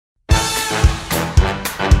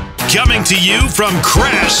Coming to you from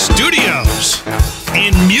Crash Studios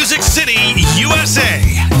in Music City, USA,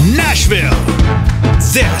 Nashville.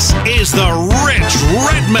 This is the Rich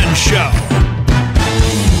Redmond Show.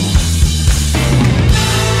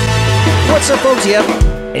 What's up, folks? Yep,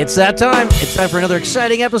 it's that time. It's time for another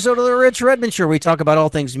exciting episode of the Rich Redmond Show. We talk about all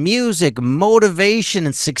things music, motivation,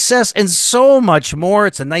 and success, and so much more.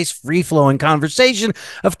 It's a nice, free-flowing conversation.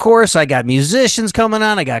 Of course, I got musicians coming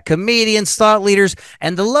on. I got comedians, thought leaders,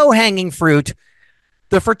 and the low-hanging fruit,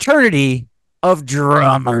 the fraternity of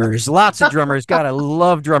drummers. Lots of drummers. God, I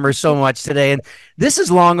love drummers so much today. And this is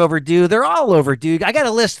long overdue. They're all overdue. I got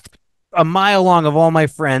a list a mile long of all my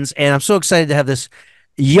friends, and I'm so excited to have this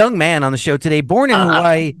young man on the show today. Born in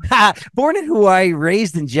Hawaii,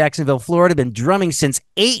 raised in Jacksonville, Florida, been drumming since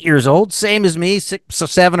 8 years old, same as me,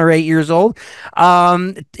 7 or 8 years old.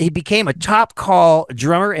 He became a top call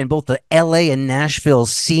drummer in both the LA and Nashville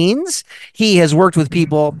scenes. He has worked with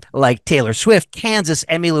people like Taylor Swift, Kansas,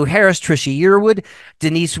 Emmylou Harris, Trisha Yearwood,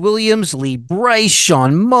 Denise Williams, Lee Brice,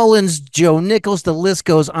 Shawn Mullins, Joe Nichols. The list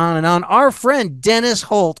goes on and on. Our friend Dennis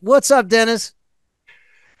Holt. What's up, Dennis?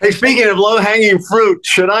 Hey, speaking of low-hanging fruit,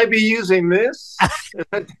 should I be using this?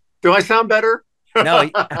 Do I sound better? No,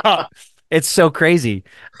 it's so crazy.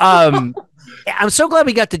 I'm so glad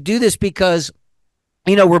we got to do this because,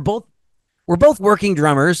 you know, we're both working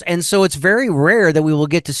drummers, and so it's very rare that we will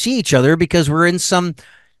get to see each other because we're in some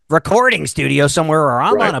recording studio somewhere or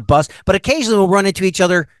I'm on a bus, but occasionally we'll run into each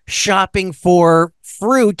other shopping for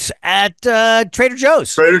fruit at Trader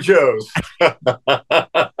Joe's. Trader Joe's.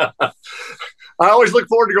 I always look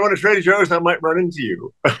forward to going to Trader Joe's. I might run into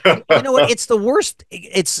you. You know what? It's the worst.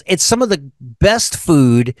 It's some of the best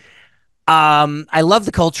food. I love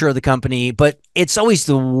the culture of the company, but it's always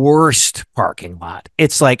the worst parking lot.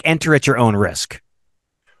 It's like enter at your own risk.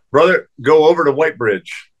 Brother, go over to White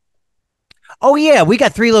Bridge. Oh, yeah. We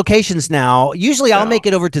got 3 locations now. Usually I'll make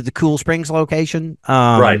it over to the Cool Springs location.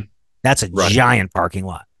 Right. That's a giant parking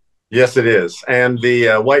lot. Yes, it is. And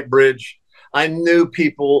the White Bridge, I knew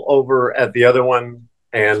people over at the other one,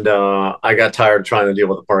 and I got tired of trying to deal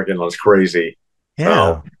with the parking lot. It's crazy.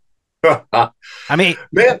 Yeah. I mean,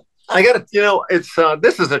 man, I got to, it's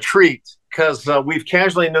this is a treat because we've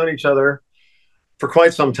casually known each other for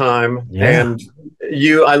quite some time. Yeah. And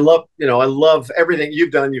I love everything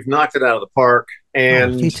you've done. You've knocked it out of the park.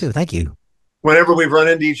 And you too. Thank you. Whenever we run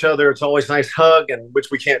into each other, it's always a nice hug, and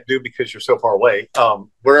which we can't do because you're so far away,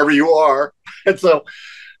 wherever you are. And so,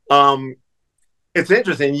 it's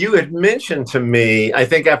interesting. You had mentioned to me, I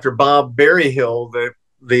think after Bob Berryhill,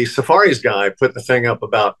 the Safaris guy, put the thing up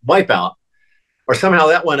about Wipeout, or somehow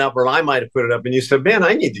that went up, or I might have put it up, and you said, "Man,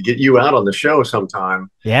 I need to get you out on the show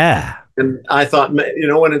sometime." Yeah. And I thought,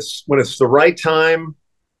 when it's the right time,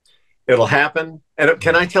 it'll happen. And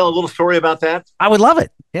can I tell a little story about that? I would love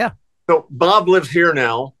it. Yeah. So Bob lives here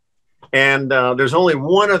now, and there's only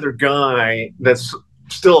one other guy that's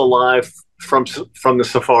still alive from the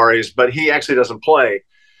Safaris, but he actually doesn't play.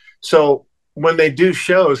 So when they do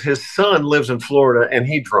shows, his son lives in Florida and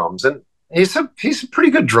he drums, and he's a pretty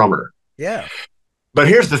good drummer. Yeah. But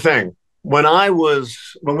here's the thing. When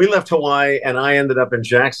we left Hawaii and I ended up in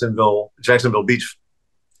Jacksonville Beach,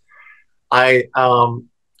 I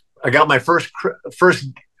got my first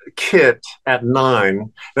kit at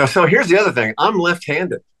 9. Now, so here's the other thing. I'm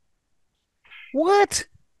left-handed. What?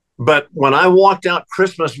 But when I walked out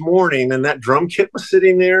Christmas morning and that drum kit was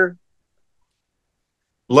sitting there,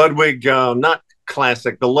 Ludwig, not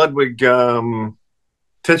classic, the Ludwig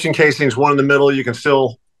tension casings, one in the middle, you can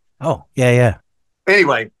still. Oh, yeah.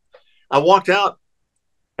 Anyway, I walked out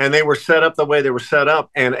and they were set up the way they were set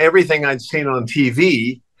up, and everything I'd seen on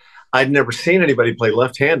TV, I'd never seen anybody play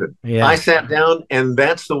left-handed. Yeah. I sat down and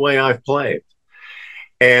that's the way I've played.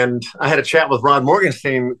 And I had a chat with Rod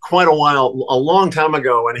Morgenstein a long time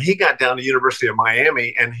ago, and he got down to University of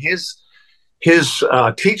Miami, and his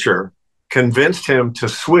teacher convinced him to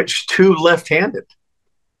switch to left-handed.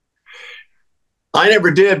 I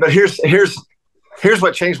never did, but here's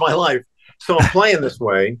what changed my life. So I'm playing this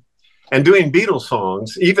way and doing Beatles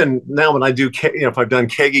songs. Even now, when I do, if I've done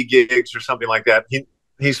keggy gigs or something like that,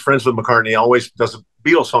 he's friends with McCartney. Always does a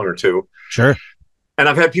Beatles song or two. Sure. And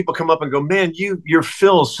I've had people come up and go, "Man, your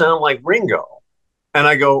fills sound like Ringo." And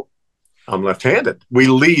I go, "I'm left-handed. We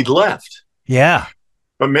lead left." Yeah.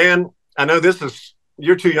 But man, I know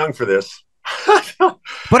you're too young for this.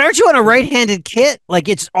 But aren't you on a right-handed kit? Like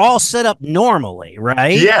it's all set up normally,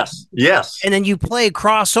 right? Yes. And then you play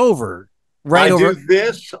crossover I do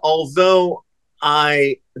this, although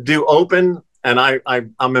I do open, and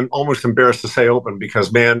I'm almost embarrassed to say open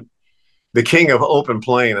because, man, the king of open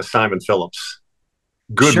playing is Simon Phillips.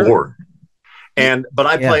 Good Lord. But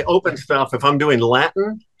I play open stuff if I'm doing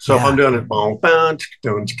Latin. So if I'm doing it,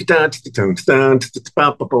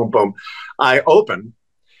 I open.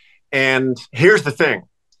 And here's the thing.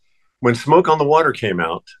 When Smoke on the Water came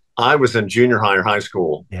out, I was in junior high or high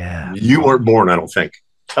school. Yeah. You weren't born, I don't think.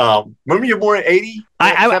 When were you born? 80?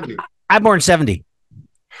 I'm born 70.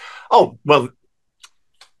 Oh, well.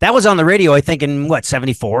 That was on the radio, I think, in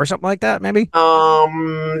 74 or something like that, maybe?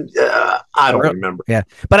 I don't remember. Yeah.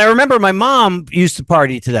 But I remember my mom used to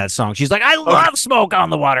party to that song. She's like, I love Smoke on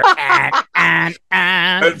the Water.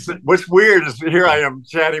 What's weird is here I am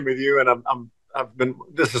chatting with you, and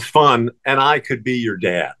this is fun, and I could be your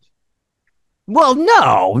dad. Well,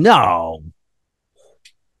 no.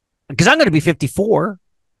 Because I'm going to be 54.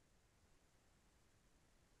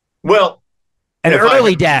 Well, an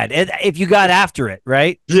early dad, if you got after it,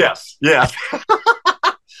 right? Yes.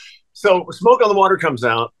 So Smoke on the Water comes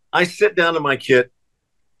out. I sit down to my kit.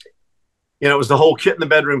 It was the whole kit in the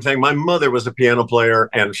bedroom thing. My mother was a piano player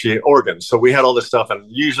and she had organs. So we had all this stuff. And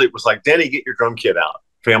usually it was like, Denny, get your drum kit out.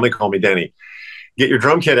 Family called me Denny. Get your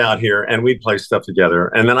drum kit out here. And we'd play stuff together.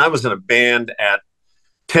 And then I was in a band at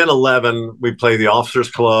 10, 11. We'd play the Officers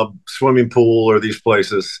Club, swimming pool, or these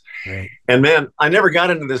places. Right. And man, I never got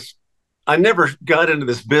into this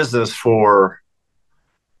business for,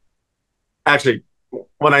 actually,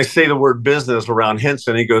 when I say the word business around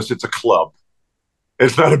Henson, he goes, it's a club.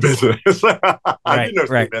 It's not a business. Right.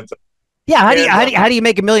 Yeah. How do you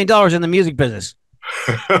make $1 million in the music business?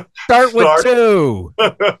 Start with 2.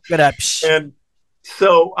 Good up. And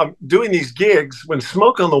so I'm doing these gigs. When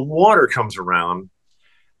Smoke on the Water comes around,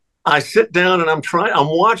 I sit down and I'm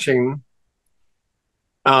watching.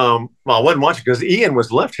 Well, I wasn't watching because Ian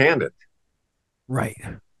was left-handed. Right.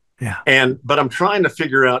 Yeah. But I'm trying to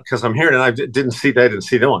figure out, because I'm hearing it. I didn't see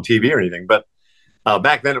them on TV or anything. But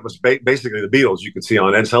back then it was basically the Beatles you could see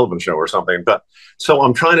on Ed Sullivan Show or something. But so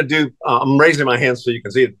I'm trying to do. I'm raising my hands so you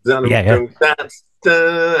can see it. And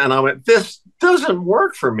I went, this doesn't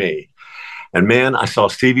work for me. And man, I saw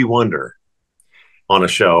Stevie Wonder on a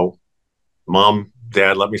show. Mom,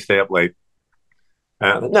 Dad, let me stay up late.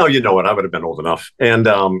 No, you know what? I would have been old enough.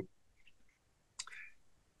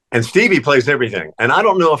 And Stevie plays everything. And I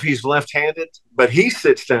don't know if he's left-handed, but he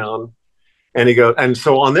sits down and he goes, and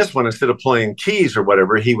so on this one, instead of playing keys or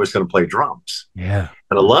whatever, he was going to play drums. Yeah.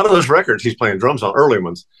 And a lot of those records, he's playing drums on, early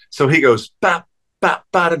ones. So he goes, bap, bap,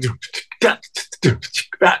 bap,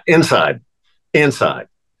 inside.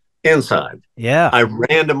 Yeah. I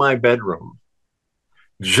ran to my bedroom,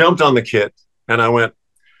 jumped on the kit, and I went,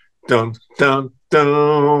 dun, dun,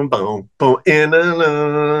 dun, boom, boom,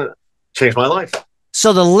 changed my life.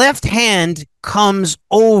 So the left hand comes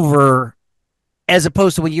over, as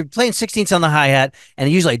opposed to when you're playing 16ths on the hi-hat and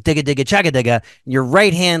usually digga digga chaka digga, your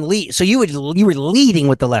right hand lead. So you were leading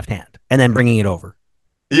with the left hand and then bringing it over.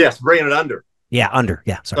 Yes, bringing it under. Yeah, under.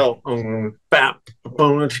 Yeah, sorry. So bap,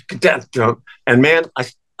 boom, and man, I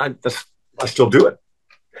still do it.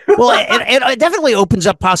 Well, it definitely opens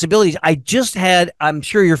up possibilities. I'm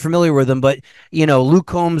sure you're familiar with him, but Luke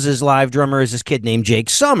Combs' live drummer is this kid named Jake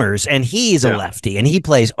Summers, and he's a lefty and he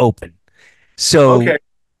plays open. So,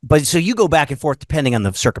 so you go back and forth depending on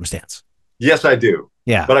the circumstance. Yes, I do.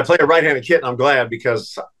 Yeah, but I play a right-handed kit, and I'm glad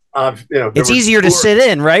because it's easier to sit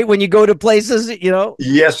in, right, when you go to places.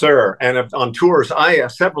 Yes, sir. And on tours,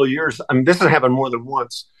 several years. I mean, this has happened more than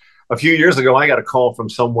once. A few years ago, I got a call from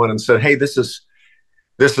someone and said, "Hey, this is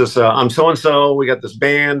I'm so-and-so. We got this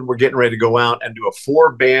band. We're getting ready to go out and do a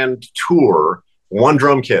 4-band tour, 1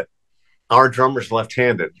 drum kit. Our drummer's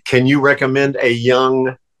left-handed. Can you recommend a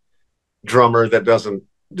young drummer that doesn't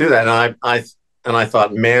do that?" And I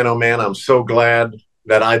thought, man, oh man, I'm so glad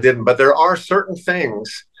that I didn't. But there are certain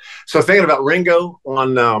things. So thinking about Ringo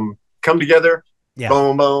on Come Together,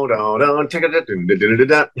 boom, boom,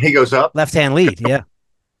 he goes up. Left-hand lead, yeah.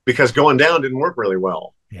 Because going down didn't work really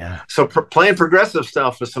well. Yeah. So playing progressive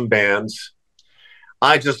stuff with some bands,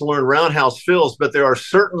 I just learned roundhouse fills, but there are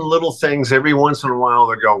certain little things every once in a while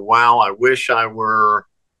that go, wow, I wish I were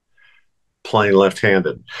playing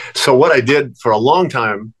left-handed. So what I did for a long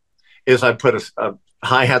time is I put a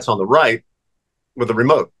hi-hats on the right with the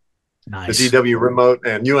remote. Nice. The DW remote.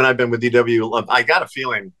 And you and I've been with DW. I got a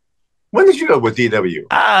feeling. When did you go with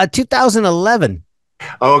DW? 2011.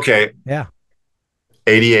 Okay. Yeah.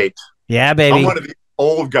 88. Yeah, baby. I'm one of the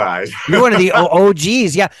old guys. You're one of the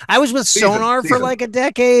OGs. Yeah. I was with Sonar for like a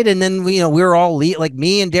decade. And then, we were all like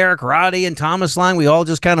me and Derek Roddy and Thomas Lang. We all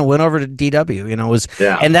just kind of went over to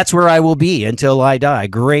DW, and that's where I will be until I die.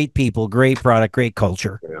 Great people, great product, great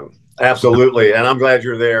culture. Yeah, absolutely. And I'm glad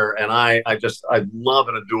you're there. And I love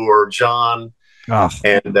and adore John,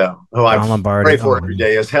 and who I pray for every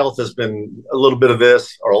day. His health has been a little bit of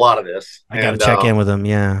this or a lot of this. I got to check in with him.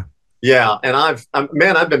 Yeah. Yeah. And I've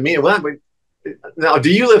been meaning. Now,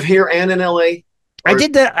 do you live here and in LA? I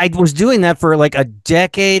did that. I was doing that for like a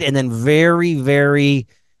decade and then very, very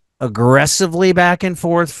aggressively back and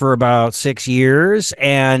forth for about 6 years.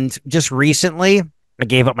 And just recently I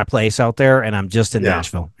gave up my place out there and I'm just in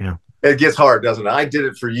Nashville. Yeah. It gets hard, doesn't it? I did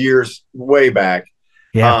it for years way back.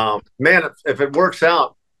 Yeah. Man, if it works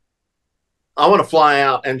out, I want to fly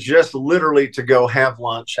out and just literally to go have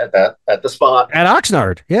lunch at the spot at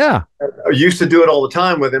Oxnard. Yeah. I used to do it all the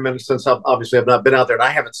time with him. And since I've not been out there and I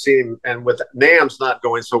haven't seen him, and with NAMM's not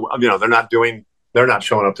going, so, they're not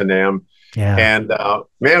showing up to NAMM. Yeah. And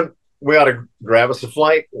man, we ought to grab us a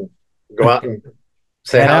flight and go out and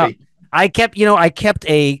say howdy. I kept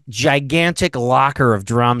a gigantic locker of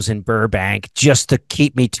drums in Burbank just to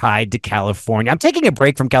keep me tied to California. I'm taking a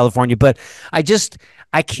break from California, but I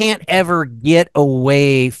can't ever get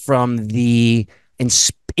away from the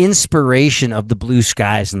inspiration of the blue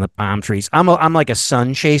skies and the palm trees. I'm like a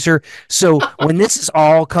sun chaser. So when this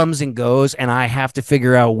all comes and goes and I have to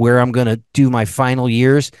figure out where I'm going to do my final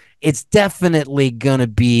years, it's definitely going to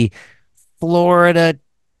be Florida,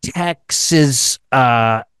 Texas,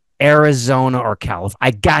 Arizona, or California.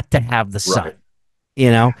 I got to have the sun,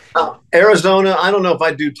 Arizona. I don't know if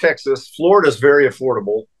I do Texas. Florida's very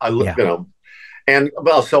affordable. I look, and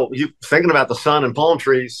so you thinking about the sun and palm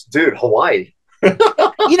trees, dude, Hawaii. I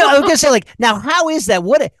was gonna say, like, now, how is that?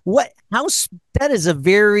 That is a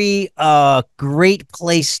very great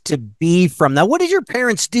place to be from. Now, what did your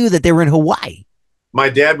parents do that they were in Hawaii? My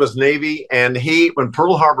dad was Navy, and when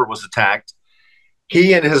Pearl Harbor was attacked,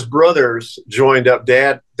 he and his brothers joined up.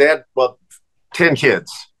 Dad, 10 kids.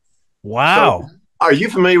 Wow. So, are you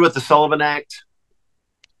familiar with the Sullivan Act?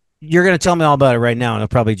 You're going to tell me all about it right now, and I'll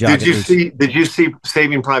probably jog. Did you see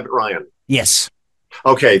Saving Private Ryan? Yes.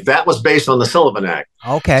 Okay, that was based on the Sullivan Act.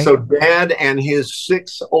 Okay. So Dad and his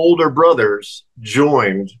 6 older brothers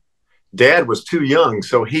joined. Dad was too young,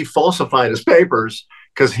 so he falsified his papers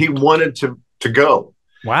because he wanted to go.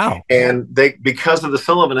 Wow. And because of the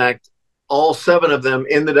Sullivan Act, all 7 of them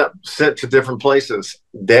ended up sent to different places.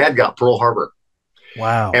 Dad got Pearl Harbor.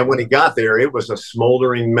 Wow. And when he got there, it was a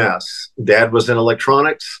smoldering mess. Dad was in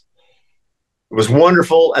electronics. It was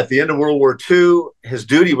wonderful. At the end of World War II, his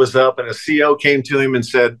duty was up, and a CO came to him and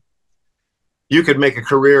said, "You could make a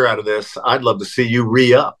career out of this. I'd love to see you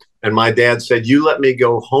re-up." And my dad said, "You let me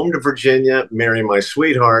go home to Virginia, marry my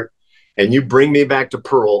sweetheart, and you bring me back to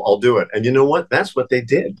Pearl, I'll do it." And you know what? That's what they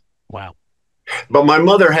did. Wow. But my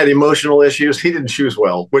mother had emotional issues. He didn't choose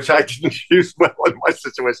well, which I didn't choose well in my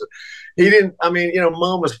situation. He didn't.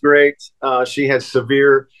 Mom was great. She had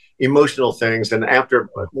severe emotional things. And after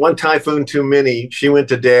one typhoon too many, she went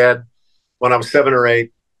to Dad when I was 7 or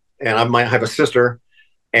 8, and I might have a sister.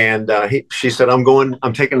 And she said,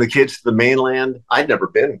 I'm taking the kids to the mainland. I'd never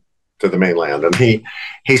been to the mainland. And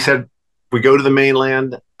he said, we go to the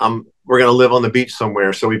mainland. We're going to live on the beach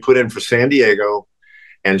somewhere. So we put in for San Diego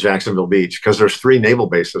and Jacksonville Beach because there's 3 naval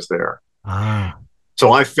bases there. Ah.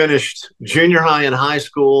 So I finished junior high and high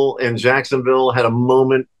school in Jacksonville, had a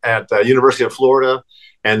moment at the University of Florida,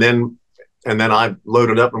 and then I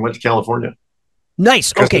loaded up and went to California.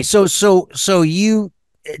 Nice. Okay. So you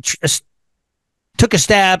took a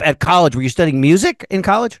stab at college. Were you studying music in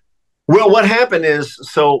college? Well, what happened is,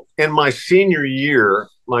 so in my senior year,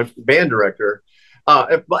 my band director,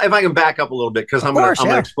 if I can back up a little bit, because I'm going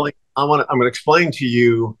to explain. I'm going to explain to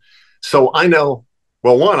you. So I know.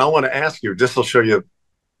 Well, one, I want to ask you. This will show you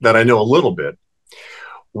that I know a little bit.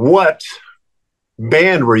 What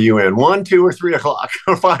band were you in? 1, 2, or 3 o'clock,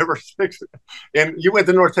 or 5 or 6? And you went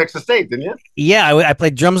to North Texas State, didn't you? Yeah, I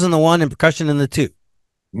played drums in the 1 and percussion in the 2.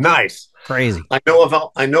 Nice, crazy. I know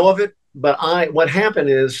of it, but what happened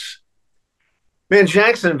is, man,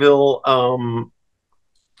 Jacksonville.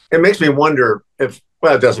 It makes me wonder if.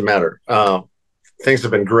 Well, it doesn't matter. Things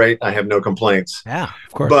have been great. I have no complaints. Yeah,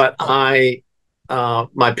 of course. But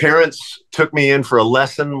my parents took me in for a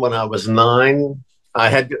lesson when I was 9. I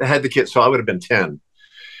had the kids, so I would have been 10.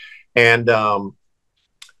 And the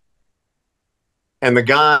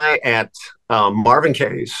guy at Marvin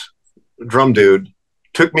Gaye's, drum dude,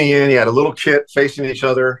 took me in. He had a little kit facing each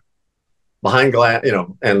other behind glass,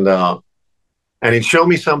 and he'd show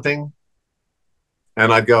me something,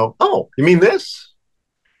 and I'd go, "Oh, you mean this?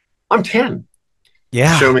 I'm 10."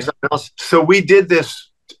 Yeah. Show me something else. So we did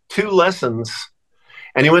this 2 lessons,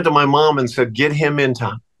 and he went to my mom and said, get him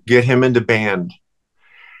into band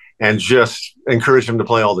and just encourage him to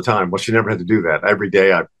play all the time. Well, she never had to do that. Every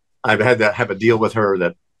day I've had to have a deal with her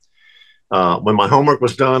that When my homework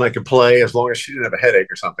was done, I could play as long as she didn't have a headache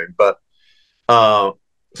or something. But so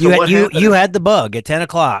you had the bug at 10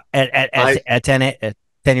 o'clock at 10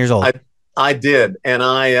 years old. I did, and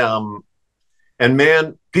and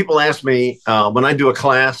man, people ask me when I do a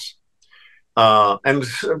class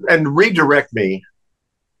and redirect me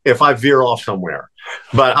if I veer off somewhere.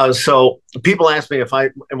 But so people ask me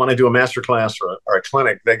when I do a master class or a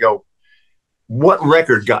clinic, they go, "What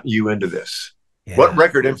record got you into this? Yeah. What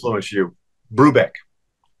record influenced you?" Brubeck,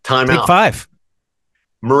 Time Out, Take 5,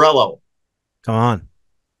 Morello. Come on,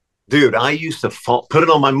 dude. I used to put it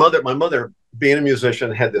on my mother. My mother, being a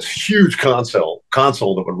musician, had this huge console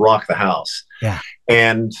that would rock the house. Yeah,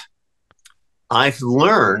 and I've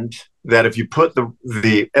learned that if you put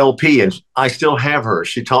the LP, and I still have her.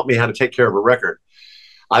 She taught me how to take care of a record.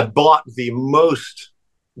 I bought the most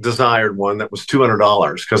desired one that was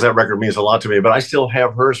 $200 because that record means a lot to me. But I still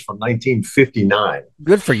have hers from 1959.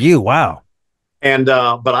 Good for you! Wow. And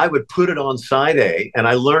but I would put it on side A, and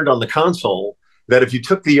I learned on the console that if you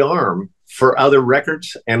took the arm for other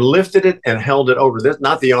records and lifted it and held it over this,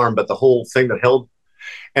 not the arm, but the whole thing that held,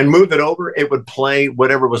 and moved it over, it would play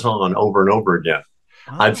whatever was on over and over again.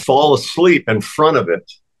 Oh. I'd fall asleep in front of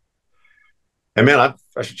it. And man,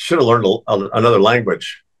 I should have learned another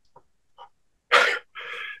language.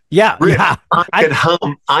 Yeah, really, yeah.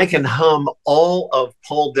 I can hum all of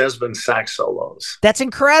Paul Desmond's sax solos. That's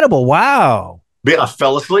incredible. Wow. I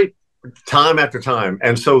fell asleep time after time.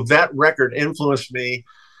 And so that record influenced me.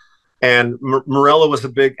 And Morello was a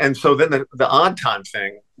big, and so then the Odd Time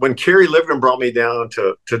thing, when Kerry Livgren brought me down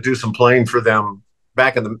to do some playing for them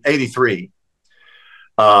back in the 83,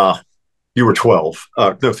 you were 12,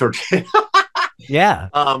 no, 13. Yeah.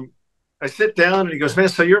 I sit down and he goes, "Man,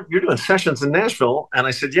 so you're doing sessions in Nashville?" And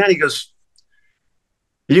I said, "Yeah." And he goes,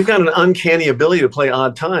 "You've got an uncanny ability to play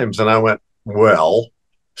odd times." And I went, "Well,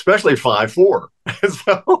 especially 5/4."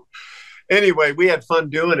 So anyway, we had fun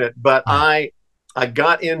doing it, but I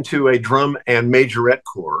got into a drum and majorette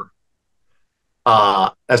corps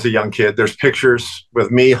as a young kid. There's pictures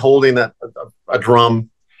with me holding a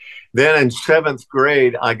drum. Then in 7th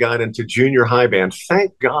grade, I got into junior high band.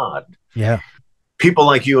 Thank God. Yeah. People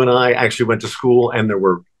like you and I actually went to school, and there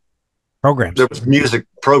were programs. There was music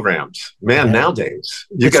programs. Man, yeah. Nowadays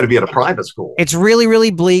you got to be at a private school. It's really,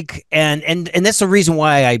 really bleak, and that's the reason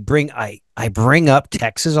why I bring up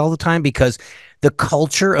Texas all the time, because the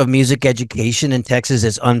culture of music education in Texas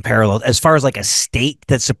is unparalleled. As far as like a state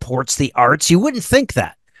that supports the arts, you wouldn't think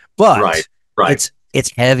that, but right.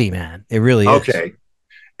 It's heavy, man. It really is. Okay,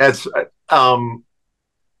 that's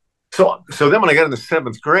So then when I got into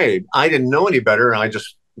 7th grade, I didn't know any better. And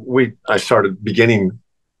I started beginning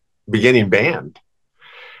band.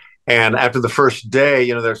 And after the first day,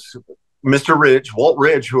 there's Mr. Walt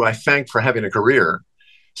Ridge, who I thank for having a career.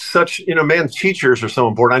 Such, man, teachers are so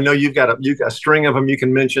important. I know you've got a string of them you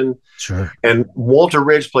can mention. Sure. And Walter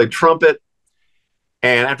Ridge played trumpet.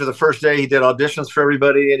 And after the first day, he did auditions for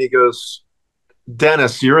everybody. And he goes,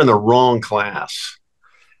 "Dennis, you're in the wrong class."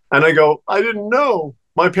 And I go, "I didn't know.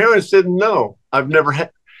 My parents didn't know. I've never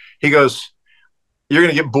had." He goes, "You're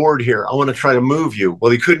going to get bored here. I want to try to move you."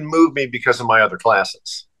 Well, he couldn't move me because of my other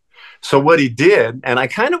classes. So what he did, and I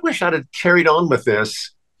kind of wish I'd have carried on with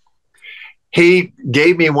this, he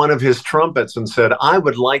gave me one of his trumpets and said, "I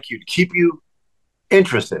would like you to keep you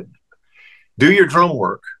interested. Do your drum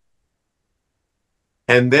work.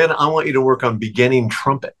 And then I want you to work on beginning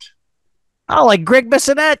trumpet." Oh, like Greg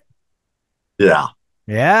Bissonette? Yeah.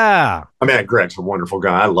 Yeah. I mean, Greg's a wonderful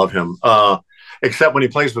guy. I love him. Except when he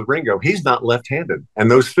plays with Ringo, he's not left-handed.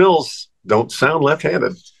 And those fills don't sound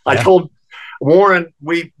left-handed. Yeah. I told Warren,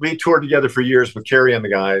 we toured together for years with Kerry and the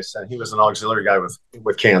guys, and he was an auxiliary guy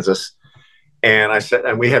with Kansas. And I said,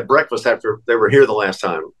 and we had breakfast after they were here the last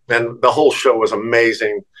time. And the whole show was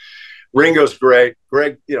amazing. Ringo's great.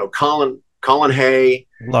 Greg, Colin Hay.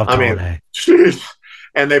 Love Colin Hay. Geez.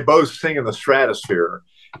 And they both sing in the stratosphere.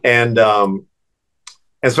 And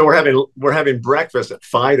so we're having breakfast at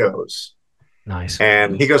Fido's. Nice.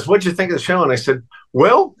 And he goes, "What'd you think of the show?" And I said,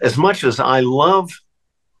 "Well, as much as I love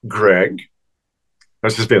Greg," I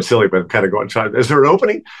was just being silly, but kind of going, "Is there an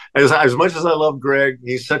opening?" As much as I love Greg,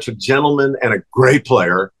 he's such a gentleman and a great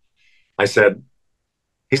player. I said,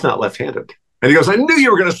 "He's not left-handed." And he goes, "I knew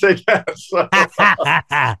you were going to say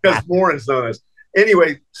that." Because Warren's known as.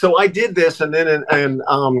 Anyway, so I did this, and then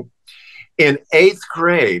in 8th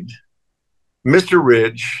grade, Mr.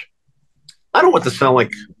 Ridge, I don't want to sound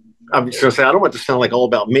like, I'm just going to say, I don't want to sound like all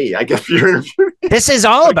about me. I guess you're. This is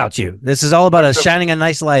all about you. This is all about us shining a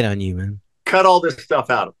nice light on you, man. Cut all this stuff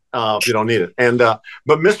out if you don't need it. And but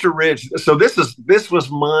Mr. Ridge, so this was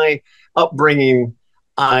my upbringing.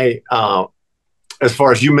 as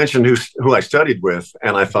far as you mentioned who I studied with,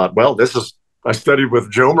 and I thought, well, I studied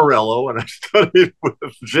with Joe Morello and I studied with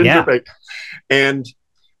Ginger Baker and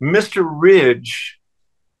Mr. Ridge.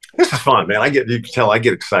 This is fun, man. You can tell I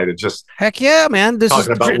get excited just heck yeah, man. This is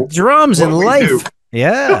about drums and life.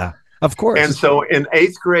 Yeah, of course. And so in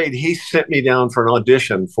 8th grade, he sent me down for an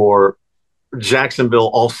audition for Jacksonville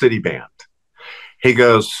All City Band. He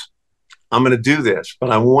goes, I'm going to do this,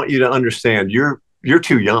 but I want you to understand you're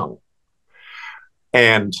too young.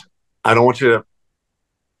 And I don't want you to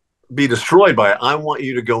be destroyed by it. I want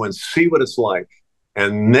you to go and see what it's like.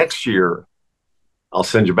 And next year, I'll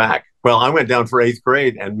send you back. Well, I went down for 8th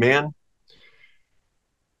grade, and man,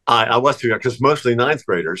 I was too young because mostly 9th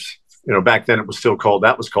graders, back then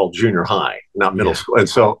that was called junior high, not middle school. And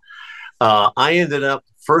so I ended up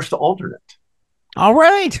first alternate. All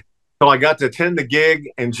right. So I got to attend the gig,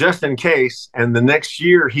 and just in case, and the next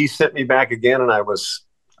year he sent me back again, and I was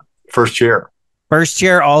first chair. First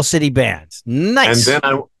chair, all city bands. Nice.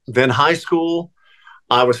 And then high school,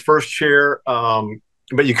 I was first chair,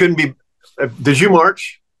 but you couldn't be. Did you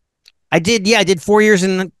march? I did. Yeah, I did 4 years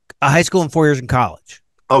in high school and 4 years in college.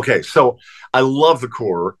 Okay, so I love the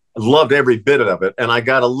corps. I loved every bit of it, and I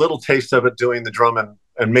got a little taste of it doing the drum and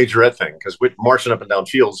majorette thing because we're marching up and down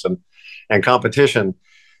fields and competition.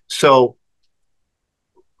 So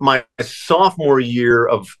my sophomore year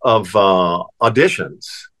of auditions,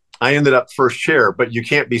 I ended up first chair, but you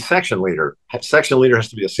can't be section leader. Section leader has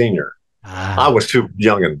to be a senior. I was too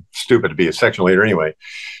young and stupid to be a section leader anyway.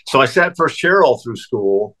 So I sat first chair all through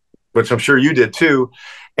school, which I'm sure you did too.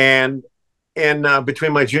 And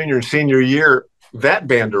between my junior and senior year, that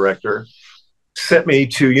band director sent me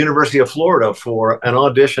to University of Florida for an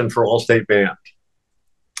audition for All-State Band.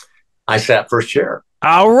 I sat first chair.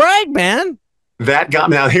 All right, man. That got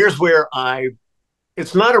me. Now, here's where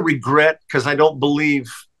it's not a regret because I don't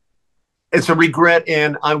believe it's a regret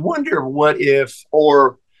in I wonder what if,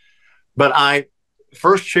 but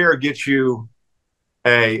first chair gets you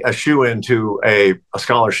a shoe into a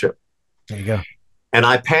scholarship. There you go. And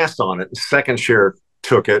I passed on it. Second chair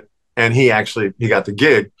took it, and he got the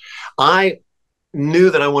gig. I knew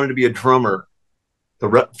that I wanted to be a drummer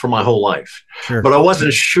for my whole life, sure. But I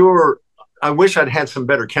wasn't sure. I wish I'd had some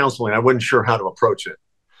better counseling. I wasn't sure how to approach it.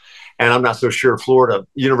 And I'm not so sure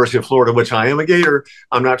University of Florida, which I am a Gator,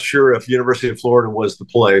 I'm not sure if University of Florida was the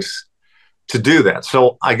place to do that.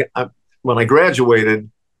 So when I graduated,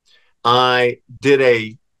 I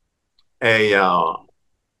did a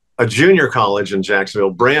junior college in Jacksonville,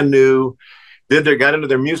 brand new, got into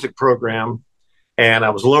their music program, and I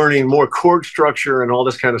was learning more chord structure and all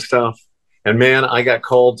this kind of stuff. And man, I got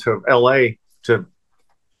called to LA to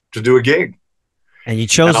do a gig. And you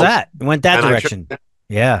chose that. Went that direction.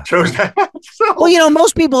 Yeah. Chose that. Well,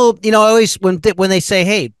 most people, always when they say,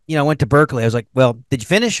 hey, I went to Berkeley, I was like, well, did you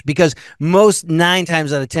finish? Because most 9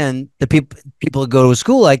 times out of 10, the people who go to a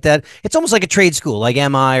school like that, it's almost like a trade school, like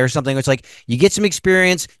MI or something. It's like you get some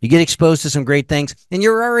experience, you get exposed to some great things, and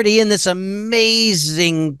you're already in this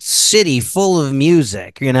amazing city full of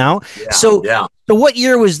music, Yeah, So what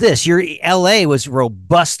year was this? Your LA was a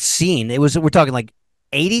robust scene. We're talking like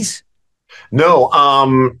 80s? No.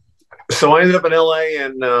 So I ended up in LA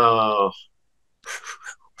in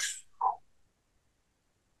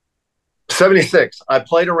 76. I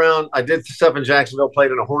played around. I did stuff in Jacksonville,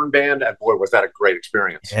 played in a horn band, and boy, was that a great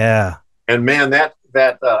experience. Yeah. And man,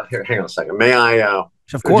 here, hang on a second. May I?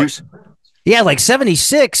 Of course. Yeah, like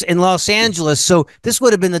 76 in Los Angeles. So this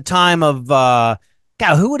would have been the time of,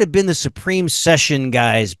 who would have been the Supreme Session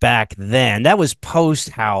guys back then? That was post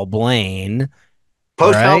Hal Blaine.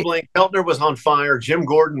 Post Hal Blaine. Keltner was on fire. Jim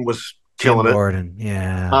Gordon was killing it. Gordon,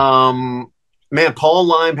 yeah. Man, Paul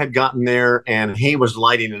Leim had gotten there, and he was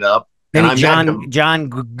lighting it up. Maybe John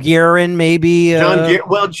Guerin, maybe.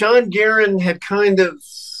 John Guerin had kind of.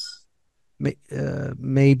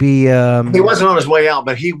 Maybe. He wasn't on his way out,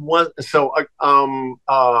 but he was. So,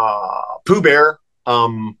 Pooh Bear.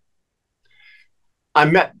 I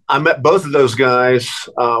met both of those guys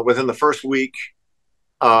within the first week,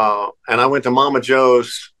 and I went to Mama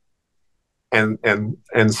Joe's and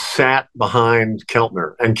sat behind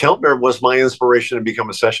Keltner, and Keltner was my inspiration to become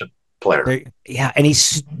a session player. Yeah, and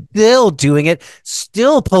he's still doing it,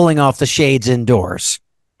 still pulling off the shades indoors.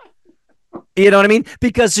 You know what I mean?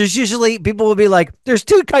 Because there's usually people will be like, there's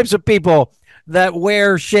 2 types of people that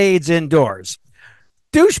wear shades indoors.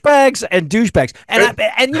 Douchebags and douchebags. And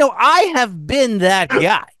I have been that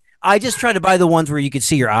guy. I just try to buy the ones where you can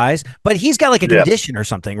see your eyes, but he's got like a condition or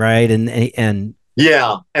something, right? And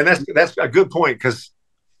yeah, and that's a good point, because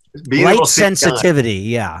being light able to see sensitivity.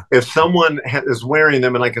 Yeah. If someone is wearing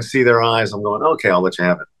them and I can see their eyes, I'm going, okay, I'll let you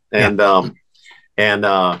have it. And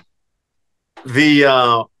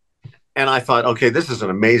and I thought, okay, this is an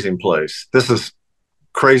amazing place. This is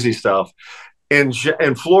crazy stuff. In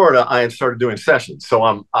Florida, I had started doing sessions.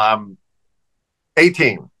 So I'm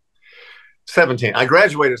 18, 17. I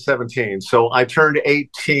graduated at 17. So I turned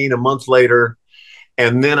 18 a month later.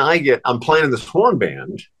 And then I'm playing in this horn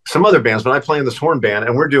band, some other bands, but I play in this horn band,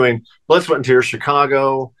 and we're doing Blood, Sweat, and Tears,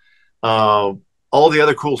 Chicago, all the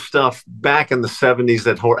other cool stuff back in the 70s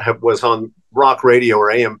that was on rock radio or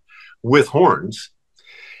AM with horns.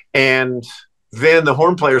 And then the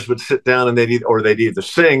horn players would sit down and they'd either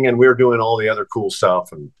sing, and we were doing all the other cool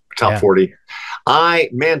stuff and top 40.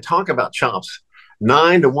 Talk about chops.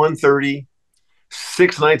 9 to 1:30,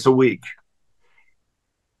 6 nights a week.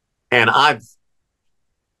 And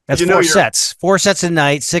that's 4 sets a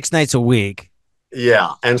night, 6 nights a week.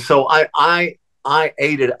 Yeah. And so I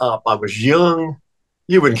ate it up. I was young.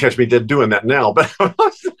 You wouldn't catch me dead doing that now, but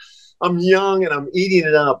I'm young and I'm eating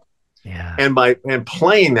it up. Yeah. And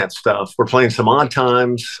playing that stuff, we're playing some odd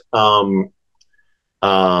times. There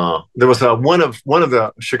was one of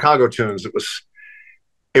the Chicago tunes.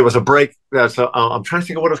 It was a break. I'm trying to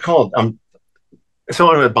think of what it's called. So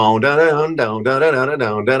I went down down down down down down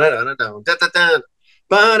down down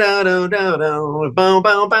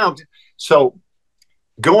down. So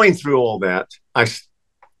going through all that, it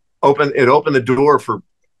opened the door for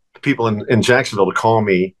people in Jacksonville to call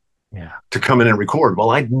me to come in and record.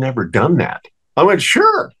 Well, I'd never done that. I went,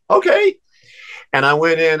 sure, okay. And I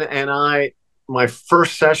went in and my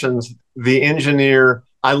first sessions, the engineer,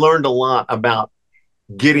 I learned a lot about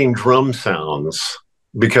getting drum sounds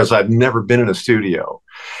because I'd never been in a studio.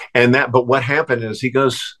 But what happened is he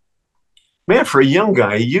goes, man, for a young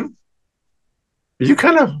guy, you're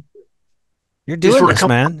doing this,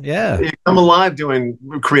 man. Yeah. You come alive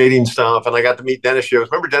creating stuff. And I got to meet Dennis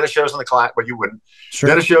Yost. Remember Dennis Yost in the class? Well, you wouldn't. Sure.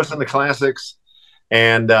 Dennis Yost in the classics.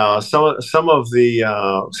 And some of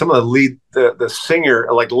the lead, the singer,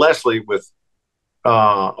 like Leslie with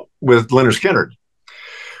Lynyrd Skynyrd,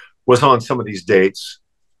 was on some of these dates.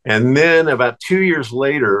 And then about 2 years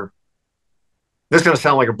later, this is going to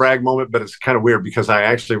sound like a brag moment, but it's kind of weird because I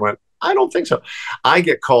actually went, I don't think so. I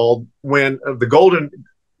get called when Lynyrd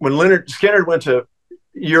Skynyrd went to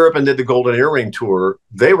Europe and did the Golden Earring tour.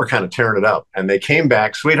 They were kind of tearing it up, and they came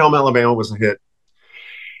back. Sweet Home Alabama was a hit.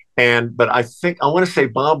 But I want to say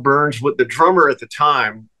Bob Burns, with the drummer at the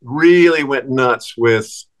time, really went nuts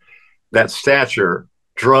with that stature,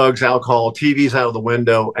 drugs, alcohol, TVs out of the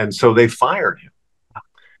window. And so they fired him.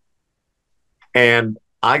 And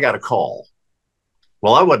I got a call.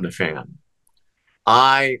 Well, I wasn't a fan.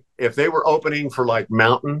 If they were opening for like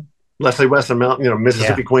Leslie Weston Mountain,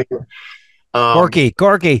 Mississippi Queen.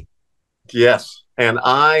 Corky. Yes. And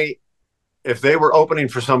if they were opening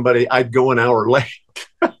for somebody, I'd go an hour late.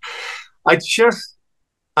 But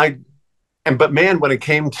man, when it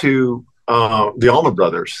came to the Allman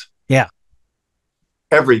Brothers, they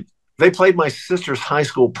played my sister's high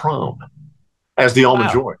school prom as the Allman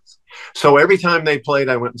Joys. So every time they played,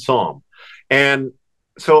 I went and saw them. And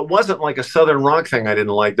so it wasn't like a Southern rock thing I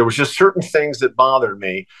didn't like. There was just certain things that bothered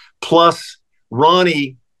me. Plus,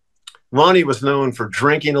 Ronnie was known for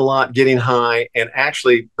drinking a lot, getting high, and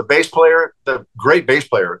actually the great bass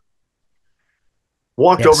player,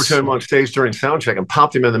 walked over to him on stage during sound check and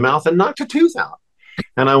popped him in the mouth and knocked a tooth out.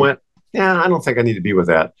 And I went, I don't think I need to be with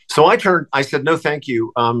that. So I said, no, thank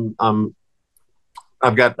you.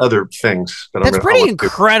 I've got other things. That's pretty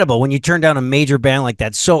incredible when you turn down a major band like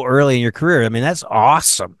that so early in your career. I mean, that's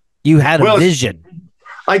awesome. You had a vision.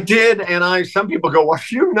 I did. And some people go, well,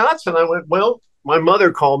 you nuts? And I went, well, my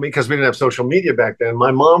mother called me because we didn't have social media back then. My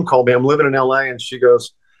mom called me. I'm living in LA. And she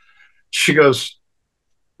goes,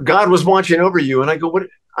 God was watching over you. And I go, what?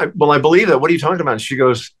 I believe that. What are you talking about? And she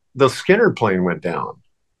goes, the Skynyrd plane went down.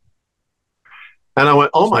 And I went,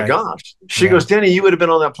 oh my gosh. She goes, Denny, you would have been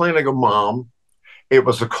on that plane. I go, Mom, it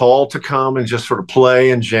was a call to come and just sort of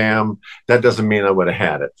play and jam. That doesn't mean I would have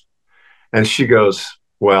had it. And she goes,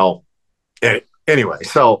 well, anyway,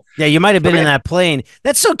 so yeah, you might have been in that plane.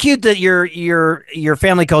 That's so cute that your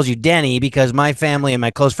family calls you Denny, because my family and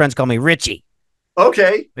my close friends call me Richie.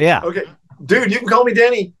 Okay. Yeah. Okay. Dude, you can call me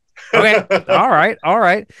Denny. Okay. All right.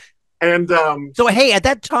 And so hey, at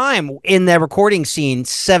that time in the recording scene,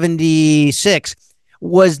 76,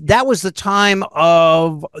 was the time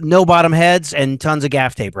of no bottom heads and tons of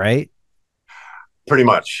gaff tape, right? Pretty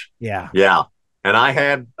much. Yeah. And I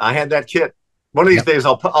had that kit. One of these days,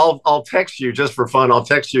 I'll text you just for fun. I'll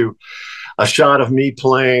text you a shot of me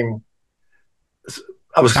playing.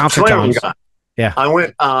 I was slamming guys. Yeah. I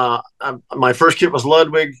went, my first kit was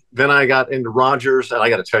Ludwig. Then I got into Rogers, and I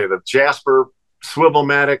got to tell you, the Jasper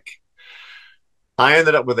Swivel-matic, I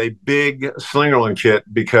ended up with a big Slingerland kit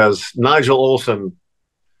because Nigel Olsson,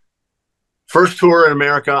 first tour in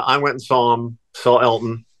America, I went and saw him, saw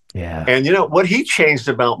Elton. Yeah. And you know what he changed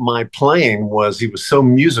about my playing was he was so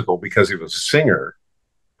musical because he was a singer.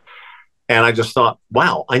 And I just thought,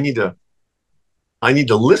 wow, I need to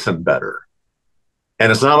listen better.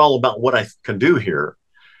 And it's not all about what I can do here.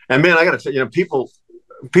 And man, I got to tell you, people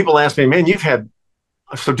ask me, man, dude,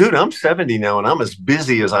 I'm 70 now and I'm as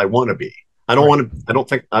busy as I want to be. I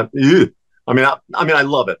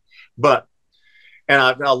love it, but, and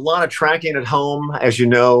I've got a lot of tracking at home, as you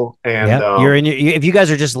know, and if you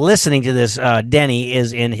guys are just listening to this, Denny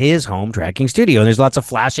is in his home tracking studio, and there's lots of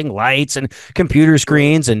flashing lights and computer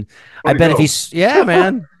screens, and I bet if he's,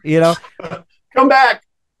 man, come back.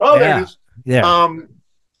 Oh, yeah. There it is. Yeah.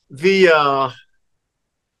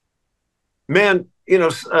 Man,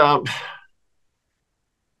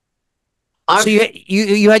 so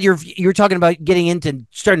you were talking about getting into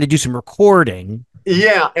starting to do some recording.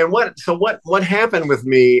 Yeah. And what happened with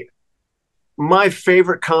me, my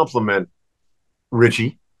favorite compliment,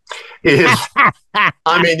 Richie, is,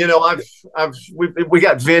 we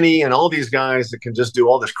got Vinny and all these guys that can just do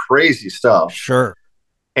all this crazy stuff. Sure.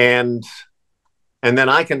 And then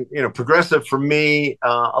I can, progressive for me,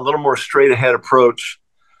 a little more straight ahead approach.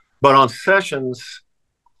 But on sessions,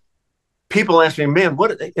 people ask me, man,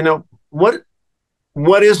 what is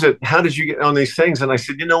it? How did you get on these things? And I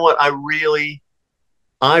said, you know what? I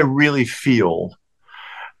really feel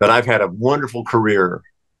that I've had a wonderful career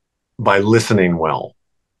by listening well.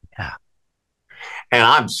 Yeah. And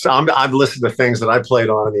I've listened to things that I played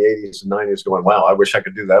on in the 80s and 90s going, wow, I wish I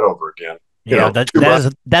could do that over again.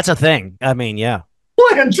 That's a thing. I mean, yeah.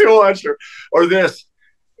 Playing too much or this.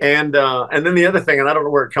 And then the other thing, and I don't know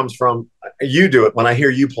where it comes from, you do it when I hear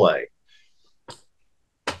you play.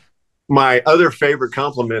 My other favorite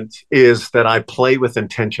compliment is that I play with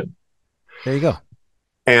intention. There you go.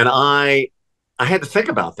 And I had to think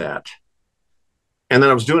about that. And then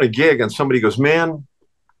I was doing a gig and somebody goes, man,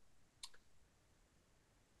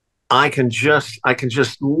 I can just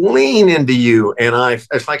lean into you. And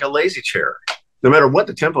it's like a lazy chair, no matter what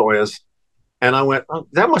the tempo is. And I went, oh,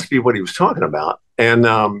 that must be what he was talking about. And,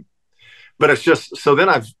 but it's just, so then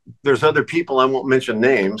there's other people, I won't mention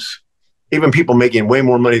names, even people making way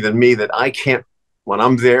more money than me that I can't, when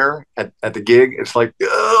I'm there at the gig, it's like,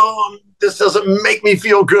 oh, this doesn't make me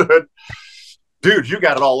feel good. Dude, you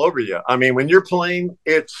got it all over you. I mean, when you're playing,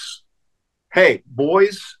 it's, hey,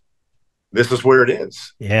 boys, this is where it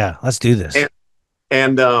is. Yeah, let's do this.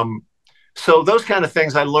 And so those kind of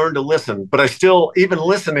things I learned to listen, but even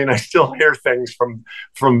listening, I still hear things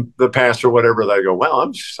from the past or whatever that I go, wow,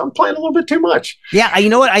 I'm playing a little bit too much. Yeah. You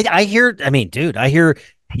know what? I hear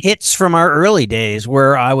hits from our early days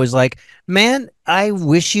where I was like, man, I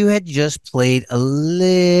wish you had just played a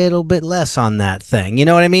little bit less on that thing. You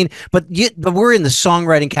know what I mean? But we're in the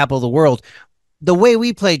songwriting capital of the world. The way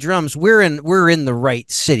we play drums, we're in the right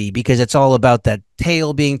city because it's all about that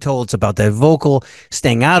tale being told. It's about that vocal,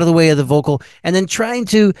 staying out of the way of the vocal, and then trying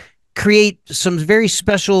to create some very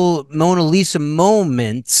special Mona Lisa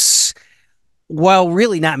moments while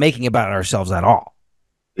really not making about ourselves at all.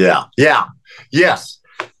 Yeah. Yeah. Yes.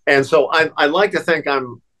 And so I like to think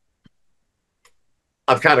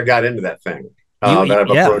I've kind of got into that thing that I've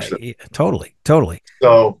approached it. Totally.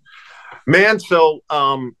 So, man, so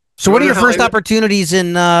what are your first opportunities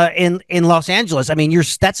in Los Angeles? I mean, you're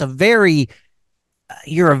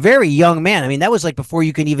a very young man. I mean, that was like before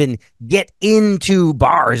you can even get into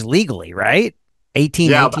bars legally, right? 18.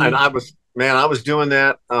 Yeah, 18. and I was doing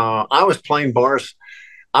that. I was playing bars.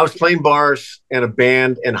 I was playing bars in a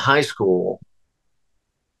band in high school,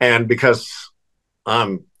 and because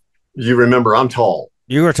you remember, I'm tall.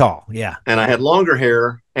 You were tall, yeah. And I had longer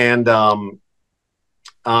hair, and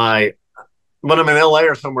when I'm in LA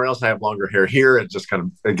or somewhere else, I have longer hair. Here, it just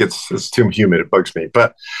it's too humid. It bugs me.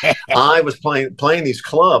 But I was playing these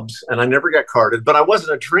clubs, and I never got carded. But I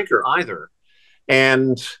wasn't a drinker either,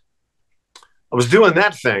 and I was doing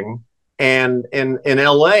that thing. And in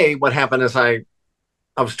LA, what happened is I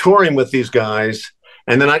was touring with these guys,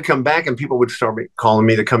 and then I'd come back, and people would start calling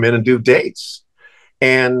me to come in and do dates.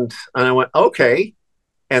 And I went, okay.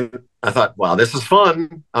 And I thought, wow, this is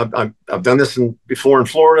fun. I've done this before in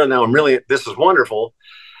Florida. Now this is wonderful.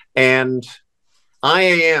 And so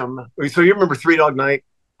you remember Three Dog Night?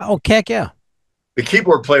 Oh, heck yeah. The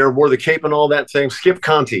keyboard player wore the cape and all that thing. Skip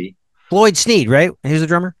Conti. Floyd Sneed, right? He's the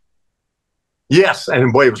drummer. Yes,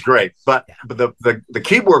 and boy, it was great. But the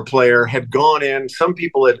keyboard player had gone in. Some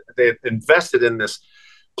people had invested in this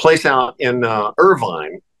place out in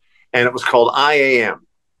Irvine, and it was called IAM,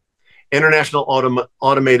 International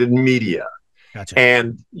Automated Media. Gotcha.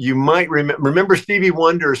 And you might remember Stevie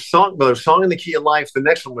Wonder's song in the Key of Life. The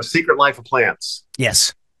next one was Secret Life of Plants.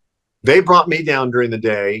 Yes. They brought me down during the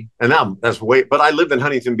day, and but I lived in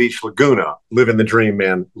Huntington Beach, Laguna, living the dream,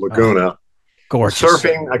 man, Laguna. Oh, gorgeous.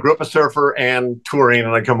 Surfing. I grew up a surfer and touring,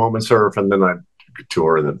 and I'd come home and surf, and then I'd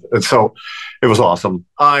tour. And so it was awesome.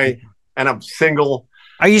 I'm single.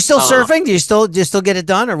 Are you still surfing? Do you still get it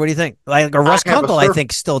done, or what do you think? Like Russ Kunkel, I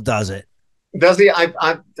think, still does it. Does he?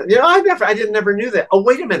 I never knew that. Oh,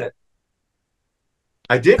 wait a minute.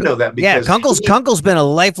 I did know that because Kunkel's been a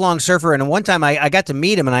lifelong surfer, and one time I got to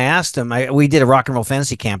meet him, and I asked him. We did a rock and roll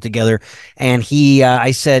fantasy camp together, and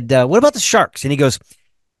I said, "What about the sharks?" And he goes,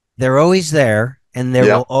 "They're always there, and they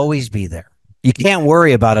will always be there. You can't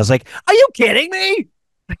worry about it." I was like, "Are you kidding me?"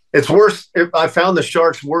 It's worse. I found the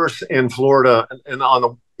sharks worse in Florida and on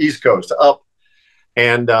the East Coast up,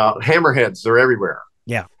 and hammerheads. They're everywhere.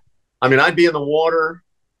 Yeah. I mean, I'd be in the water,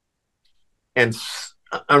 and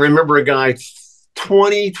I remember a guy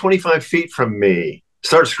 20, 25 feet from me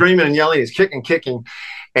started screaming and yelling. He's kicking,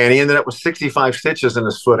 and he ended up with 65 stitches in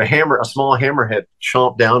his foot. A small hammerhead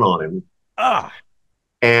chomped down on him.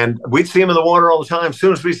 And we'd see him in the water all the time. As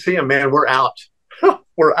soon as we see him, man, we're out.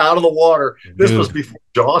 We're out of the water. This was before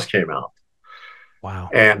Jaws came out. Wow.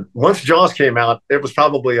 And once Jaws came out, it was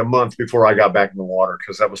probably a month before I got back in the water,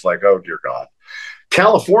 because that was like, oh, dear God.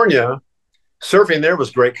 California, surfing there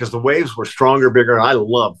was great because the waves were stronger, bigger. And I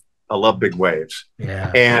love big waves.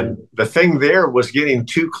 Yeah. And the thing there was getting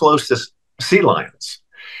too close to sea lions.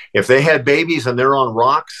 If they had babies and they're on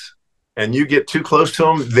rocks and you get too close to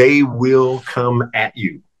them, they will come at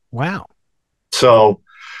you. Wow. So,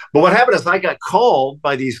 but what happened is I got called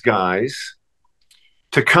by these guys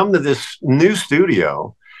to come to this new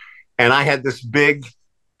studio, and I had this big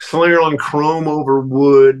slinger on chrome over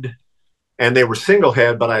wood. And they were single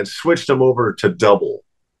head, but I had switched them over to double.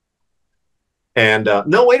 And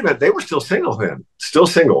no, wait a minute. They were still single then, still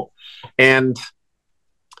single. And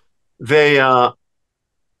I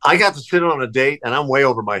got to sit on a date, and I'm way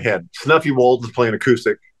over my head. Snuffy Walden's playing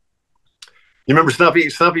acoustic. You remember Snuffy?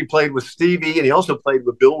 Snuffy played with Stevie, and he also played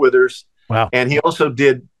with Bill Withers. Wow. And he also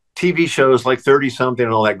did TV shows like 30-something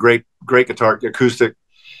and all that great guitar acoustic.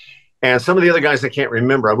 And some of the other guys I can't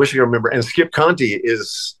remember. I wish I could remember. And Skip Conti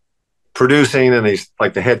is producing, and he's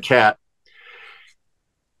like the head cat.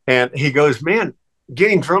 And he goes, man,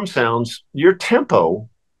 getting drum sounds, your tempo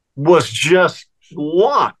was just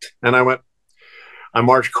locked. And I went, I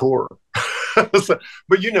march core. But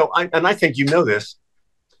I think you know this,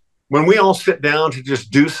 when we all sit down to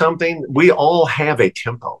just do something, we all have a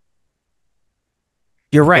tempo.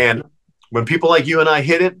 You're right. And when people like you and I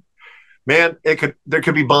hit it, man, there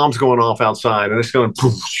could be bombs going off outside, and it's going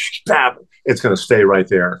to it's going to stay right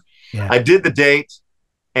there. Yeah. I did the date,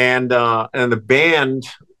 and the band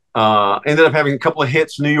ended up having a couple of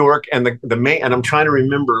hits, New York, and the main, and I'm trying to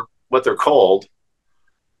remember what they're called,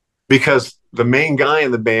 because the main guy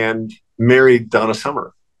in the band married Donna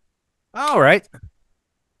Summer. All right.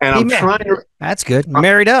 And that's good.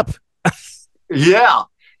 Married up. Yeah.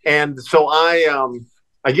 And so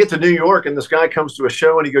I get to New York, and this guy comes to a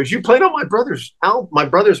show, and he goes, you played on my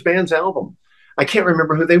brother's band's album. I can't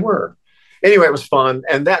remember who they were. Anyway, it was fun.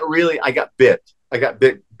 And that really, I got bit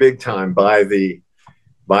big time by the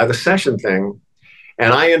session thing.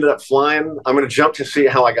 And I ended up flying. I'm going to jump to see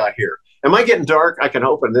how I got here. Am I getting dark? I can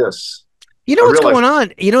open this. You know what's going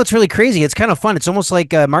on? You know, it's really crazy. It's kind of fun. It's almost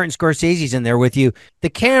like Martin Scorsese's in there with you. The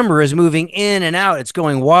camera is moving in and out. It's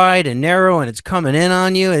going wide and narrow, and it's coming in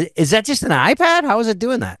on you. Is that just an iPad? How is it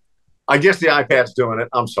doing that? I guess the iPad's doing it.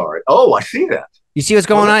 I'm sorry. Oh, I see that. You see what's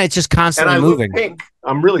going on? It's just constantly moving. Pink.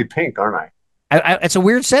 I'm really pink, aren't I? It's a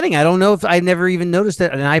weird setting. I don't know if I never even noticed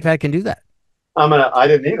that an iPad can do that. I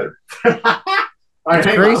didn't either. All right,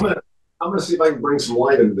 crazy. I'm gonna see if I can bring some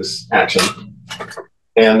light into this action.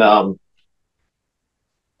 And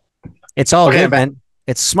it's all good, man.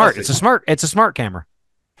 It's smart. It's a smart camera.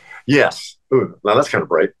 Yes. Ooh, now that's kind of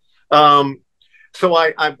bright. So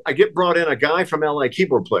I get brought in, a guy from LA,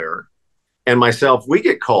 keyboard player, and myself. We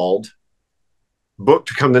get booked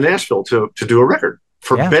to come to Nashville to do a record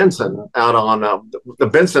for Benson out on the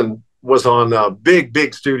Benson was on a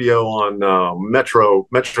big studio on Metro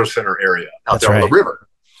Center area out there on the river.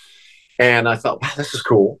 And I thought, wow, this is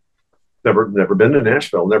cool. Never been to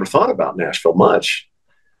Nashville. Never thought about Nashville much.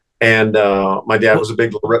 And my dad was a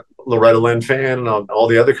big Loretta Lynn fan and all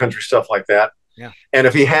the other country stuff like that. Yeah. And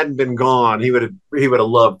if he hadn't been gone, he would have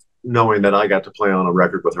loved knowing that I got to play on a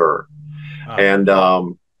record with her.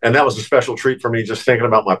 Oh. And that was a special treat for me, just thinking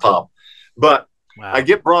about my pop. But wow. I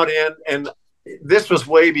get brought in, and this was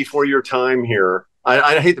way before your time here.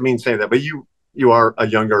 I hate to mean saying that, but you are a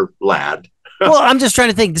younger lad. Well, I'm just trying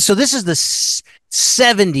to think. So this is the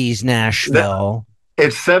 70s Nashville.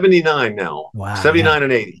 It's 79 now. Wow. 79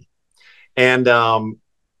 and 80. And on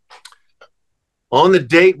the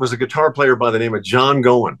date was a guitar player by the name of John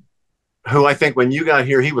Goen, who I think when you got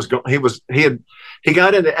here, he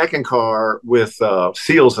got into Eckankar with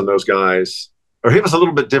Seals and those guys, or he was a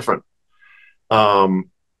little bit different. They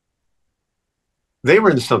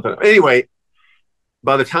were into something. Anyway,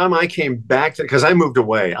 by the time I came back, because I moved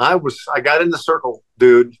away, I got in the circle,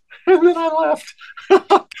 dude, and then I left.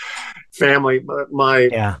 Family,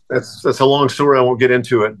 that's a long story. I won't get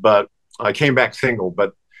into it, but I came back single.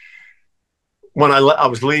 But when I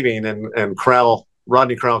was leaving, and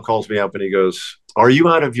Rodney Crowell calls me up and he goes, "Are you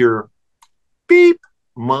out of your beep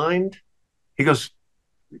mind?" He goes,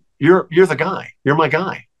 "You're the guy. You're my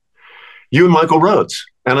guy. You and Michael Rhodes."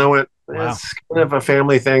 And I went, "Wow. It's kind of a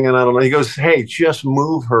family thing, and I don't know." He goes, "Hey, just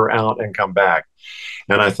move her out and come back."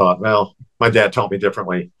 And I thought, well, my dad taught me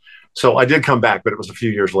differently. So I did come back, but it was a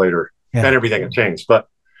few years later, and everything had changed. But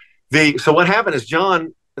so what happened is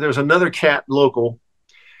there was another cat local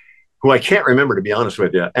who I can't remember, to be honest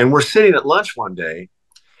with you. And we're sitting at lunch one day,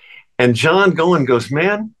 and John Goen goes,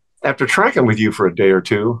 "Man, after tracking with you for a day or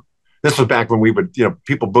two," this was back when we would,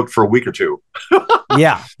 people booked for a week or two.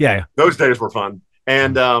 Yeah. Those days were fun.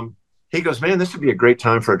 And he goes, "Man, this would be a great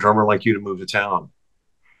time for a drummer like you to move to town."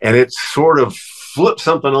 And it sort of flipped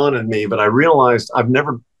something on in me, but I realized I've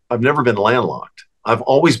never been landlocked. I've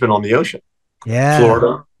always been on the ocean. Yeah.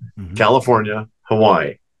 Florida, California,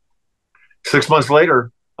 Hawaii. 6 months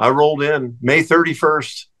later, I rolled in May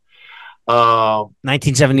 31st.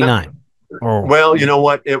 1979. Well, you know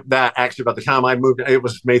what? That actually, about the time I moved, it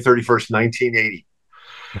was May 31st, 1980.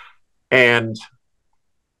 And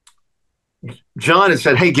John had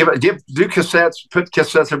said, "Hey, do cassettes, put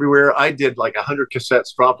cassettes everywhere." I did like 100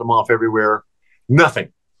 cassettes, dropped them off everywhere.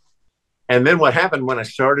 Nothing. And then what happened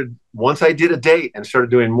once I did a date and started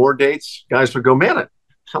doing more dates, guys would go, "Man,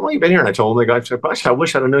 how long have you been here?" And I told them, the guy said, "Gosh, I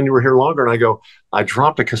wish I'd have known you were here longer." And I go, "I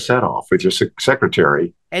dropped a cassette off with your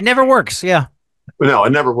secretary." It never works. Yeah. No,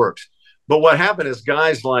 it never works. But what happened is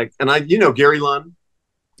guys like, and Gary Lunn.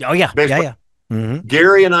 Oh, yeah. Basically, Yeah. Mm-hmm.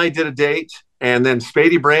 Gary and I did a date, and then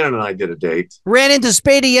Spady Brannon and I did a date. Ran into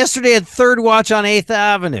Spady yesterday at Third Watch on 8th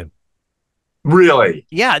Avenue. Really?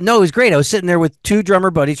 Yeah, no, it was great. I was sitting there with two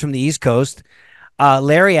drummer buddies from the East Coast,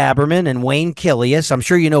 Larry Aberman and Wayne Killius. I'm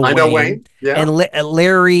sure you know Wayne. I know Wayne, yeah. And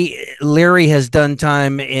Larry has done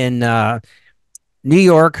time in New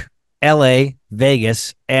York, L.A.,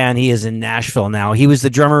 Vegas, and he is in Nashville now. He was the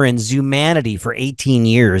drummer in Zumanity for 18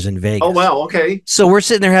 years in Vegas. Oh, wow, okay. So we're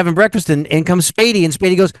sitting there having breakfast, and comes Spady, and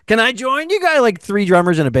Spady goes, "Can I join you guys?" Like 3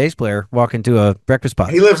 drummers and a bass player walk into a breakfast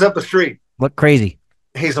spot. He lives up the street. Look crazy.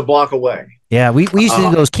 He's a block away. Yeah, we used to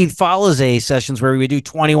do those Keith Follazay sessions where we would do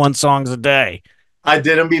 21 songs a day. I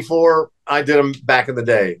did them before. I did them back in the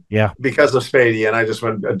day. Yeah. Because of Spady, and I just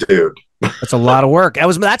went, dude. That's a lot of work.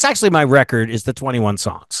 That's actually my record, is the 21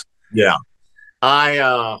 songs. Yeah.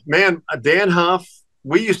 Dan Huff,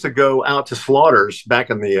 we used to go out to Slaughters back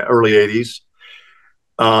in the early 80s.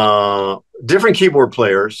 Different keyboard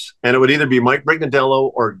players, and it would either be Mike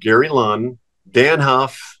Brignadello or Gary Lunn, Dan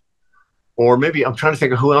Huff, or maybe I'm trying to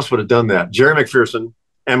think of who else would have done that. Jerry McPherson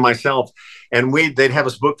and myself. And they'd have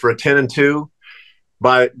us booked for a 10 and 2.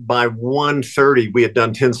 By 1:30, we had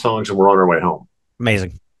done 10 songs and we're on our way home.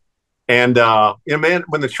 Amazing. And, man,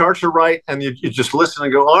 when the charts are right and you just listen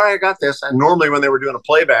and go, "All right, I got this." And normally when they were doing a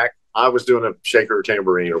playback, I was doing a shaker or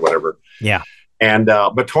tambourine or whatever. Yeah. And,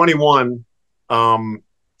 but 21,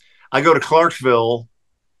 I go to Clarksville,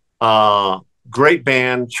 great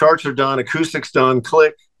band, charts are done, acoustics done,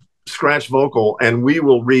 click, scratch vocal, and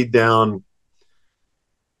we'll read down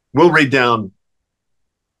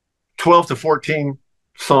 12 to 14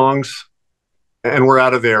 songs, and we're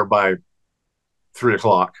out of there by 3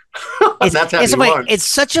 o'clock. It's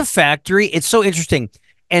such a factory. It's so interesting.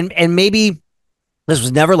 And maybe this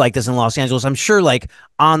was never like this in Los Angeles. I'm sure like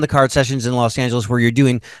on the card sessions in Los Angeles where you're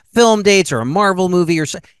doing film dates or a Marvel movie or,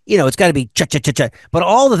 it's got to be cha-cha-cha-cha. But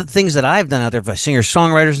all the things that I've done out there for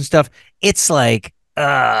singer-songwriters and stuff, it's like,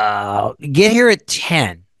 get here at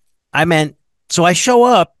 10. So I show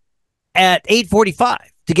up at 8:45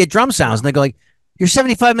 to get drum sounds, and they go like, "You're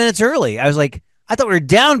 75 minutes early." I was like, "I thought we were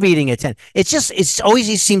downbeating at 10. It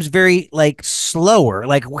always seems very like slower.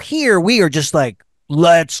 Like here we are just like,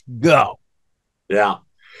 let's go. Yeah,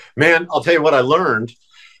 man, I'll tell you what I learned.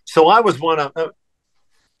 So I was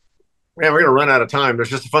Man, we're going to run out of time. There's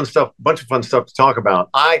just bunch of fun stuff to talk about.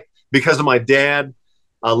 Because of my dad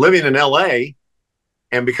living in LA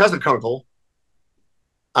and because of Kunkel,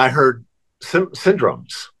 I heard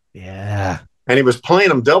Syndromes. Yeah. And he was playing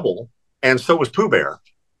them double, and so was Pooh Bear.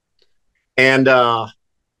 And I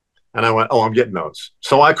went, oh, I'm getting those.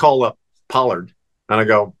 So I call up Pollard, and I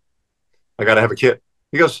go, I got to have a kit.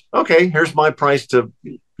 He goes, okay, here's my price to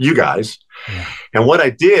you guys. Yeah. And what I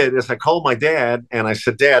did is I called my dad, and I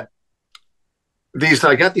said, Dad,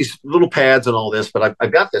 I got these little pads and all this, but I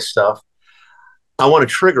got this stuff. I want to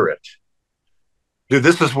trigger it. Dude,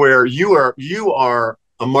 this is where you are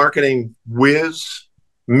a marketing whiz.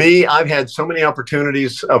 Me, I've had so many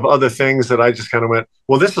opportunities of other things that I just kind of went,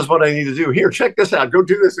 well, this is what I need to do. Here, check this out. Go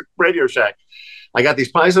do this at Radio Shack. I got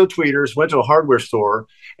these piezo tweeters, went to a hardware store,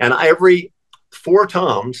 and every 4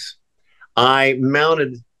 toms, I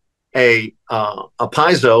mounted a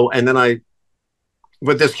piezo, and then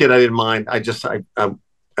with this kit, I didn't mind. I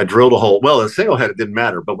drilled a hole. Well, a single head, it didn't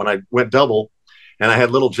matter. But when I went double and I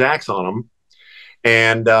had little jacks on them,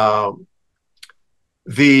 and I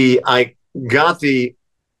got the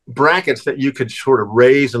brackets that you could sort of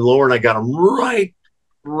raise and lower, and I got them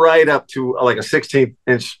right up to like a 16th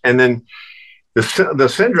inch. And then the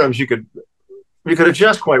Syndromes you could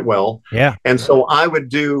adjust quite well. Yeah. And so I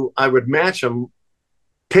would match them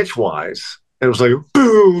pitch wise. And it was like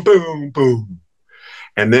boom, boom, boom.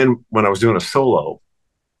 And then when I was doing a solo,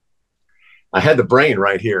 I had the brain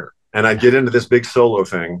right here, and I'd get into this big solo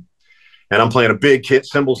thing, and I'm playing a big kit,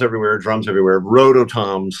 cymbals everywhere, drums everywhere,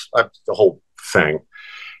 rototoms, the whole thing.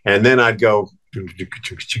 And then I'd go, and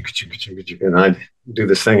I'd do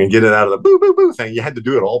this thing and get it out of the boo, boo, boo thing. You had to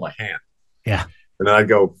do it all by hand. Yeah. And then I'd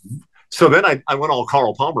go, so then I went all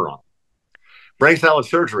Carl Palmer on. Brain salad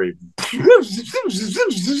surgery. And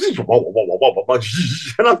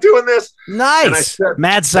I'm doing this. Nice.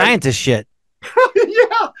 Mad scientist shit.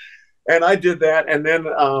 Yeah. And I did that. And then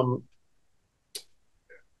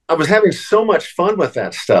I was having so much fun with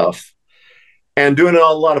that stuff and doing it a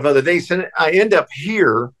lot of other days. And I end up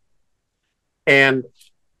here. And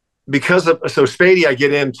because of, so Spady, I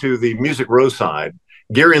get into the Music Row side.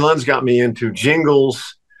 Gary Lund's got me into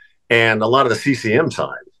jingles and a lot of the CCM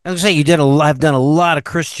side. I was gonna say I've done a lot of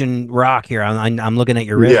Christian rock here. I'm looking at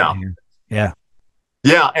your resume here. Yeah.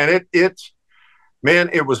 Yeah. And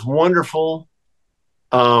it was wonderful.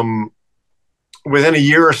 Within a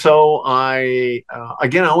year or so, I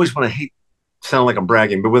always want to sound like I'm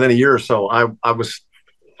bragging, but within a year or so, I was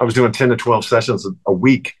doing 10 to 12 sessions a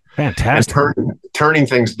week. Fantastic. And turning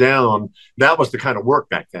things down. That was the kind of work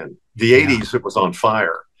back then. The 80s, it was on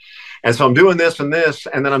fire. And so I'm doing this, and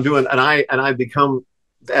then I'm doing, and I become,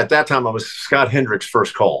 at that time, I was Scott Hendrick's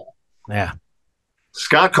first call. Yeah.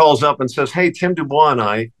 Scott calls up and says, hey, Tim Dubois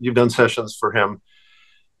and you've done sessions for him.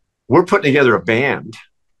 We're putting together a band,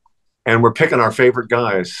 and we're picking our favorite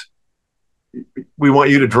guys. We want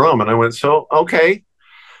you to drum. And I went, so, okay,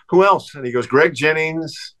 who else? And he goes, Greg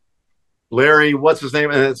Jennings, Larry, what's his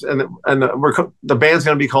name? And the band's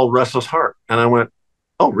going to be called Restless Heart. And I went,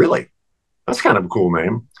 oh, really? That's kind of a cool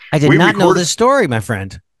name. I did not know this story, my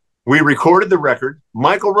friend. We recorded the record.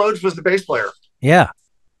 Michael Rhodes was the bass player. Yeah.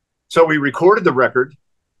 So we recorded the record.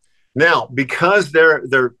 Now, because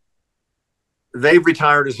they've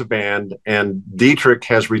retired as a band, and Dietrich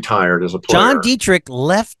has retired as a player. John Dietrich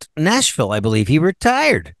left Nashville, I believe. He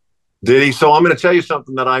retired. Did he? So I'm going to tell you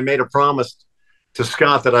something that I made a promise to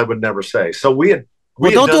Scott that I would never say. So don't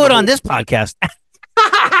do it on this podcast.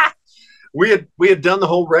 we had done the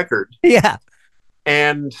whole record. Yeah.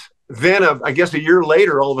 And then I guess a year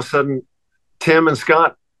later, all of a sudden, Tim and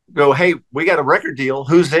Scott go, hey, we got a record deal.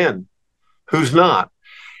 Who's in? Who's not?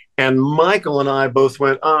 And Michael and I both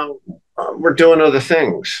went, we're doing other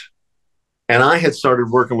things. And I had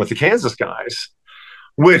started working with the Kansas guys,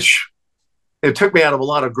 which it took me out of a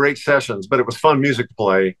lot of great sessions, but it was fun music to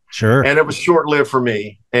play. Sure. And it was short-lived for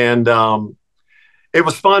me. And it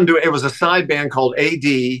was fun. It was a side band called AD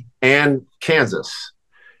and Kansas.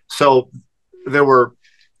 So there were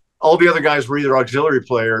all the other guys were either auxiliary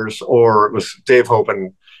players or it was Dave Hope,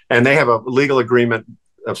 and they have a legal agreement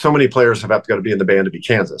of so many players have got to be in the band to be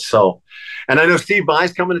Kansas. So, and I know Steve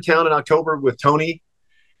Vai's coming to town in October with Tony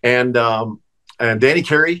and Danny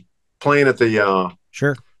Carey playing at the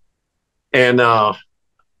sure. And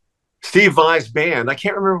Steve Vai's band, I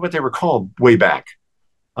can't remember what they were called way back.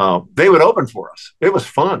 They would open for us. It was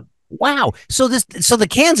fun. Wow. So the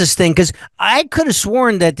Kansas thing, because I could have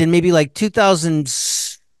sworn that in maybe like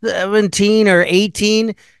 2017 or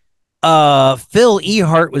 18, Phil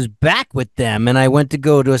Ehart was back with them, and I went to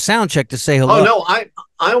go to a sound check to say hello. Oh no,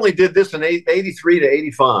 I only did this in 83 to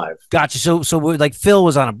 85. Gotcha. So like Phil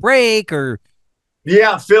was on a break, or?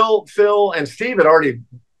 Yeah, Phil and Steve had already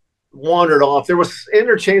wandered off. There was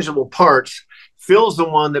interchangeable parts. Phil's the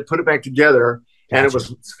one that put it back together, and it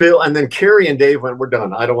was Phil. And then Kerry and Dave went, "We're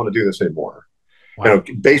done. I don't want to do this anymore." Wow. You know,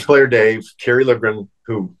 bass player Dave, Kerry Livgren,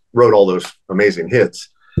 who wrote all those amazing hits.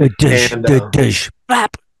 Yeah,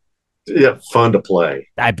 fun to play.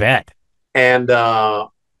 I bet. And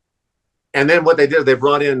then what they did, they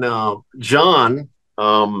brought in John,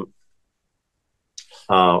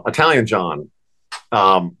 Italian John.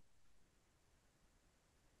 I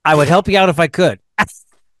would help you out if I could.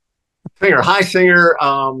 High singer.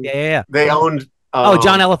 Yeah. They owned.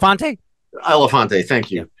 John Elefante? Elefante,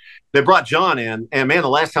 thank you. Yeah. They brought John in, and man, the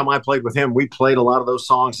last time I played with him, we played a lot of those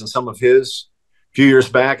songs and some of his a few years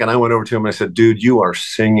back, and I went over to him and I said, "Dude, you are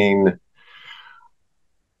singing.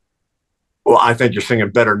 Well, I think you're singing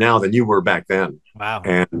better now than you were back then." Wow.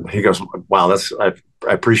 And he goes, "Wow, I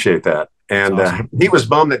appreciate that." And awesome. He was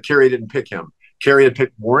bummed that Kerry didn't pick him. Kerry had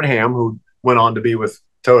picked Warren Ham, who went on to be with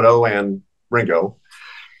Toto and Ringo.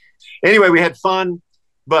 Anyway, we had fun.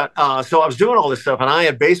 But so I was doing all this stuff, and I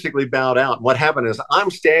had basically bowed out. And what happened is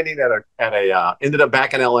I'm standing ended up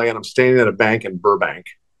back in LA, and I'm standing at a bank in Burbank.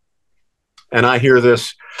 And I hear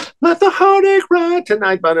this, "Let the heartache ride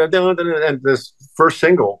tonight," and this first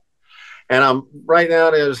single. And I'm right now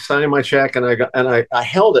is signing my check, and I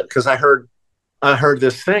held it because I heard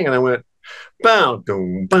this thing, and I went, bow,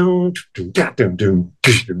 doom, boom, doom, doom, doom, doom,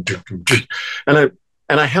 and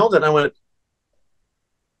I held it, and I went,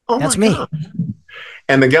 "Oh, that's me." God.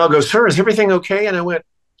 And the gal goes, "Sir, is everything okay?" And I went,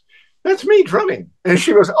 "That's me drumming." And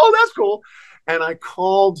she goes, "Oh, that's cool." And I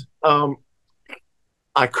called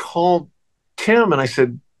Tim, and I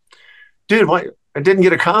said, "Dude, why I didn't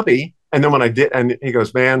get a copy?" And then when I did, and he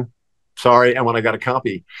goes, "Man, sorry." And when I got a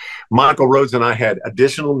copy, Michael Rhodes and I had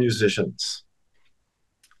additional musicians.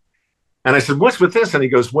 And I said, "What's with this?" And he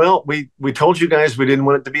goes, "Well, we told you guys we didn't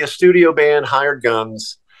want it to be a studio band, hired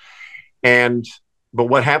guns. But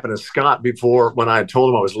what happened is Scott, when I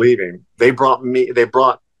told him I was leaving, they brought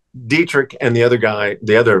Dietrich and the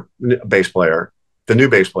other bass player, the new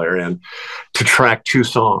bass player in to track 2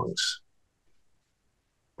 songs."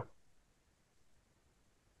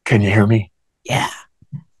 Can you hear me? Yeah.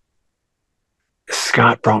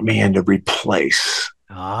 Scott brought me in to replace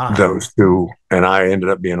those 2, and I ended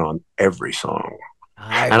up being on every song.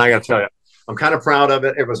 And I got to tell you, I'm kind of proud of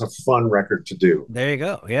it. It was a fun record to do. There you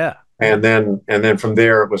go. Yeah. And then from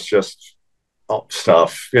there, it was just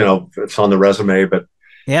stuff, you know, it's on the resume, but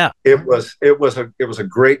yeah, it was a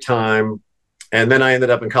great time. And then I ended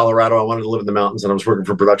up in Colorado. I wanted to live in the mountains, and I was working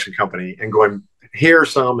for a production company and going here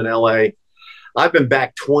some in LA. I've been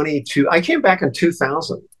back I came back in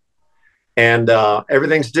 2000, and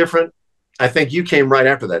everything's different. I think you came right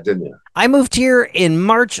after that, didn't you? I moved here in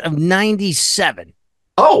March of 97.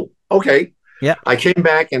 Oh, okay. Yeah, I came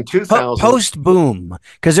back in 2000. Post boom,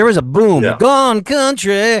 because there was a boom, Gone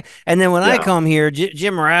Country, and then when I come here,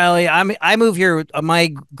 Jim Riley. I move here.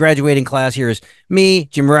 My graduating class here is me,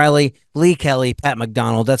 Jim Riley, Lee Kelly, Pat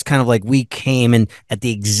McDonald. That's kind of like we came in at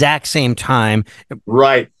the exact same time,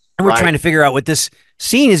 right? And we're trying to figure out what this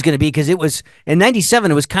scene is going to be, because it was in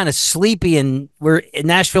 97. It was kind of sleepy, and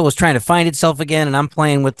Nashville was trying to find itself again, and I'm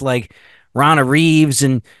playing with like Ronna Reeves,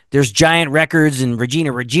 and there's Giant Records, and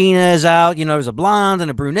Regina is out. You know, there's a blonde and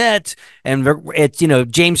a brunette, and it's, you know,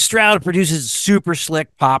 James Stroud produces super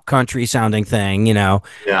slick pop country sounding thing, you know.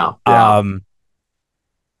 Yeah.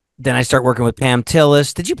 Then I start working with Pam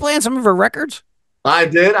Tillis. Did you play on some of her records? I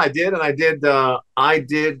did, and I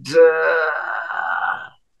did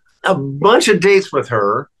a bunch of dates with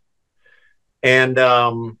her, and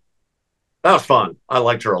that was fun. I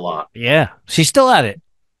liked her a lot. Yeah, she's still at it.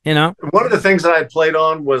 You know, one of the things that I played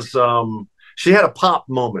on was she had a pop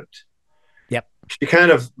moment. Yep. She kind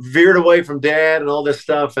of veered away from Dad and all this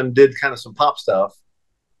stuff and did kind of some pop stuff,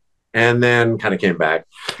 and then kind of came back.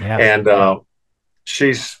 Yeah. And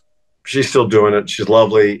she's still doing it. She's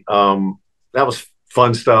lovely. That was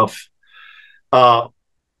fun stuff. Man,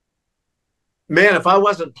 if I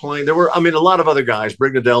wasn't playing, a lot of other guys,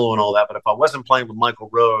 Brignadello and all that, but if I wasn't playing with Michael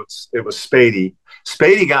Rhodes, it was Spady.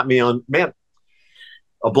 Spady got me on, man,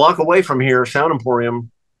 a block away from here, Sound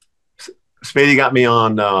Emporium. Spady got me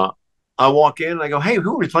on. I walk in and I go, "Hey,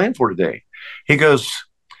 who are we playing for today?" He goes,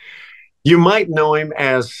 "You might know him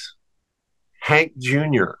as Hank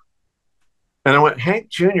Jr." And I went, "Hank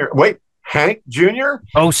Jr.? Wait, Hank Jr.?"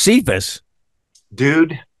 Oh, Cephas.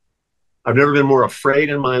 Dude, I've never been more afraid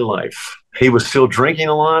in my life. He was still drinking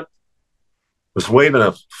a lot, was waving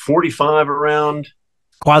a 45 around.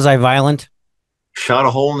 Quasi-violent. Shot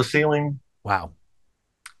a hole in the ceiling. Wow.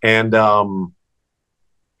 And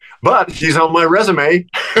but she's on my resume.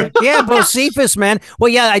 Yeah, Bocephus, man. Well,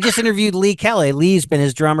 yeah, I just interviewed Lee Kelly. Lee's been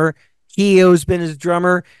his drummer. Keogh's been his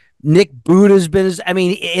drummer. Nick Buda's been his. I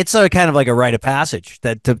mean, it's a kind of like a rite of passage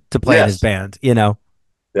that to play in his band, you know.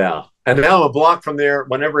 Yeah, and now I'm a block from there.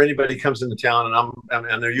 Whenever anybody comes into town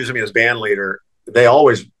and they're using me as band leader, I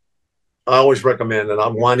always recommend, and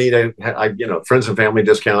I'm Juanita, friends and family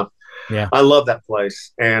discount. Yeah, I love that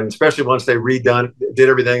place, and especially once they did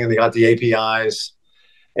everything, and they got the APIs.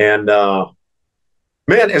 And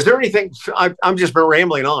man, is there anything? I'm just been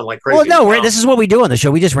rambling on like crazy. Well, no, this is what we do on the show.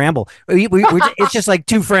 We just ramble. It's just like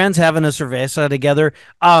two friends having a cerveza together.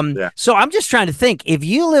 So I'm just trying to think. If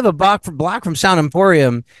you live a block from Sound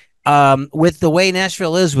Emporium, with the way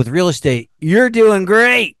Nashville is with real estate, you're doing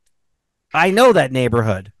great. I know that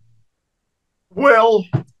neighborhood. Well,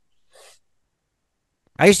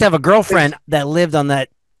 I used to have a girlfriend that lived on that.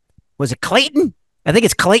 Was it Clayton? I think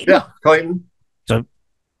it's Clayton. Yeah, Clayton. So.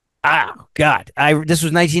 God, this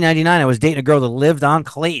was 1999. I was dating a girl that lived on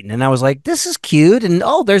Clayton, and I was like, "This is cute." And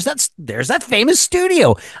there's that famous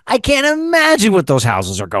studio. I can't imagine what those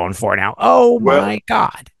houses are going for now. Oh my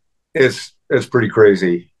God, it's pretty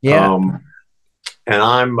crazy. Yeah, and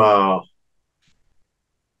I'm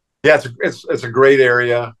it's a great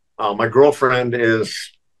area. My girlfriend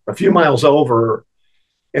is a few miles over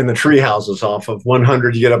in the tree houses off of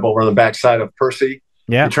 100. You get up over on the backside of Percy.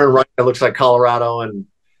 Yeah, you turn right. It looks like Colorado and.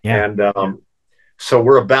 Yeah. And so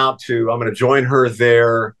I'm going to join her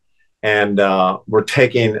there. And we're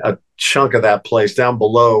taking a chunk of that place down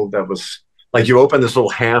below. That was like you open this little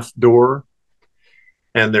half door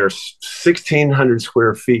and there's 1,600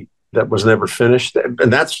 square feet that was never finished.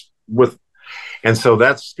 And so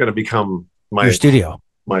that's going to become your studio.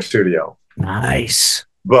 My studio. Nice.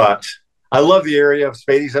 But I love the area.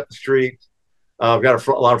 Spady's up the street. I've got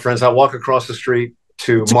a lot of friends. I walk across the street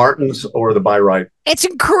to Martin's or the Buy Right. It's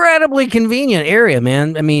incredibly convenient area,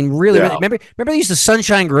 man. I mean, really. Remember they used to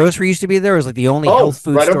Sunshine Grocery used to be there. It was like the only health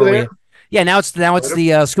food right store. Over there? Yeah, now it's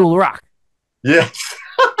the School of Rock. Yes.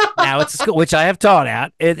 Now it's a school which I have taught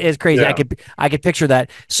at. It's crazy. Yeah. I could picture that.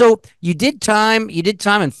 So you did time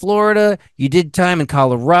in Florida, you did time in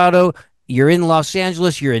Colorado, you're in Los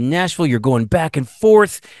Angeles, you're in Nashville, you're going back and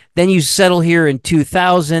forth. Then you settle here in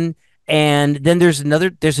 2000. And then there's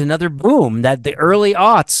another boom that the early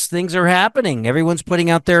aughts, things are happening. Everyone's putting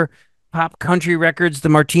out their pop country records, the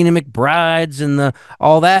Martina McBrides and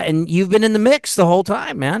all that. And you've been in the mix the whole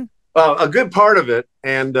time, man. A good part of it.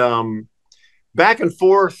 And back and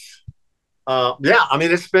forth. I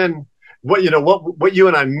mean, it's been what you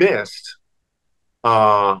and I missed.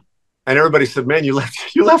 And everybody said, man, you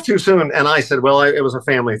left too soon. And I said, well, it was a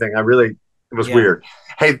family thing. It was weird.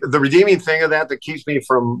 Hey, the redeeming thing of that keeps me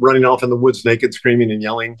from running off in the woods naked, screaming and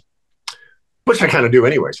yelling, which I kind of do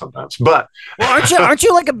anyway sometimes. But aren't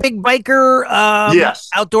you like a big biker? Yes,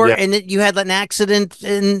 outdoor. Yes. And you had an accident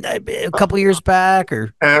in a couple years back,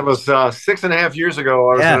 or it was 6.5 years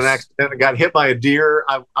ago. I was in an accident. I got hit by a deer.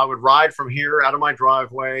 I would ride from here out of my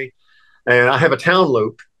driveway, and I have a town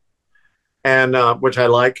loop, and which I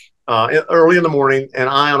like. Early in the morning, and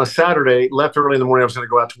I, on a Saturday, left early in the morning. I was going to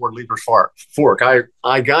go out toward Leaper's Fork.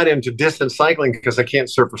 I got into distance cycling because I can't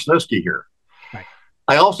surf or snow ski here. Right.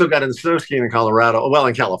 I also got into snow skiing in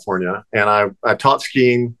California, and I taught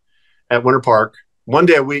skiing at Winter Park one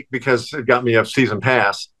day a week because it got me a season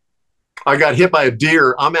pass. I got hit by a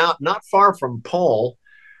deer. I'm out not far from Paul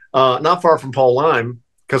Leim,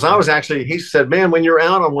 because I was actually, he said, man, when you're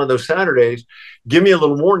out on one of those Saturdays, give me a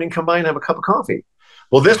little warning, come by and have a cup of coffee.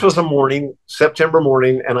 Well, this was September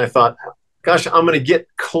morning, and I thought, gosh, I'm going to get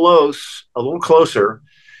a little closer,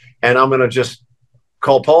 and I'm going to just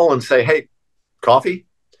call Paul and say, hey, coffee?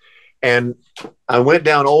 And I went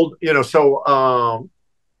down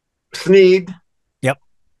Sneed. Yep.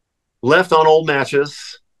 Left on Old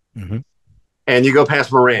Natchez, and you go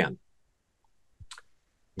past Moran.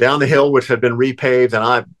 Down the hill, which had been repaved,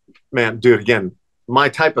 and dude, again, my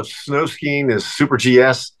type of snow skiing is super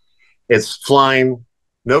GS. It's flying.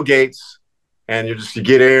 No gates, and you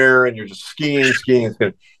get air, and you're just skiing. It's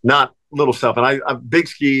good. Not little stuff. And I big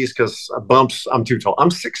skis because bumps. I'm too tall. I'm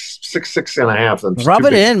 6'6.5". Rub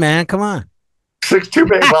it in, man. Come on. 6 too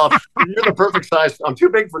big. Well, you're the perfect size. I'm too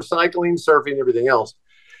big for cycling, surfing, everything else.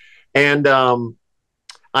 And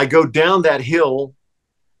I go down that hill,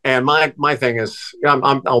 and my thing is,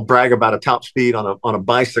 I'll brag about a top speed on a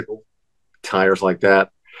bicycle, tires like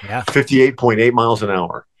that. Yeah, 58.8 miles an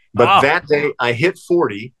hour. But that day I hit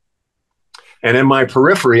 40, and in my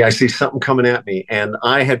periphery, I see something coming at me. And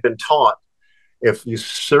I had been taught, if you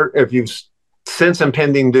sense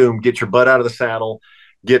impending doom, get your butt out of the saddle,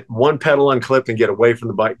 get one pedal unclipped and get away from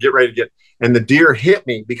the bike, get ready to get, and the deer hit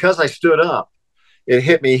me because I stood up. It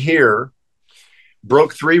hit me here,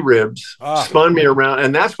 broke 3 ribs, spun me around.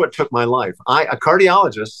 And that's what took my life. A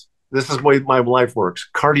cardiologist, this is the way my life works.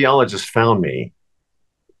 Cardiologist found me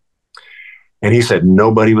and he said,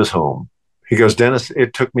 nobody was home. He goes, Dennis,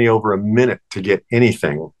 it took me over a minute to get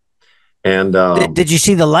anything. And did you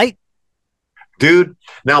see the light? Dude,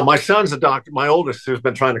 now my son's a doctor, my oldest, who's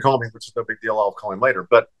been trying to call me, which is no big deal. I'll call him later.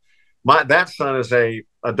 But that son is a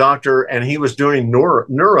doctor, and he was doing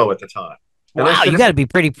neuro at the time. And wow, you got to be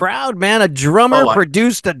pretty proud, man. A drummer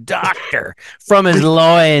produced a doctor from his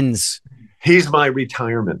loins. He's my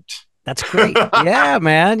retirement. That's great. Yeah,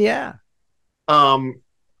 man. Yeah.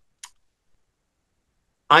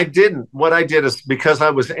 What I did is because I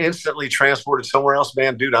was instantly transported somewhere else,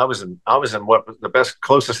 man, dude, I was in what was the best,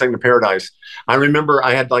 closest thing to paradise. I remember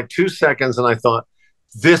I had like 2 seconds and I thought,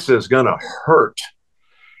 this is going to hurt.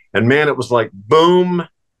 And man, it was like, boom.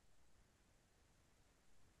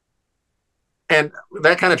 And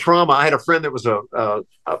that kind of trauma, I had a friend that was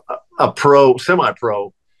a pro,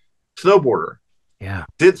 semi-pro snowboarder. Yeah.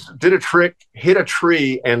 Did a trick, hit a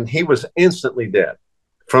tree, and he was instantly dead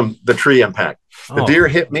from the tree impact. The deer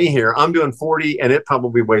hit me here. I'm doing 40 and it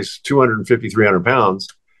probably weighs 250, 300 pounds.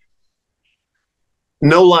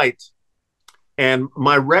 No light. And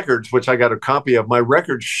my records, which I got a copy of, my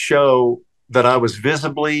records show that I was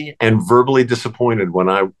visibly and verbally disappointed when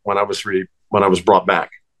I was brought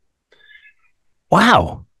back.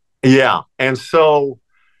 Wow. Yeah. And so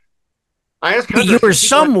I asked Hunter, you were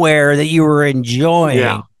somewhere that you were enjoying.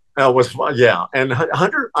 Yeah. And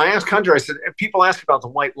I asked Hunter, I said, people ask about the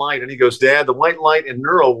white light, and he goes, Dad, the white light in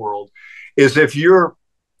neuro world is if you're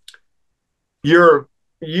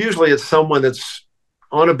usually it's someone that's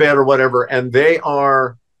on a bed or whatever, and they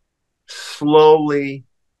are slowly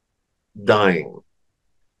dying.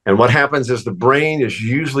 And what happens is the brain is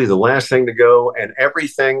usually the last thing to go, and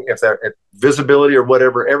everything, if they're visibility or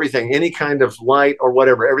whatever, everything, any kind of light or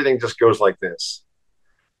whatever, everything just goes like this.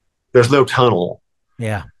 There's no tunnel.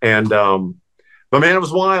 Yeah. And, but man, it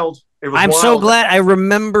was wild. I'm so glad. I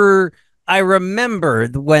remember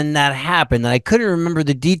when that happened. I couldn't remember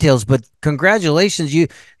the details, but congratulations.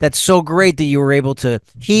 That's so great that you were able to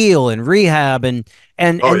heal and rehab and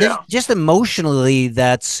just emotionally.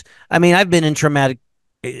 I've been in traumatic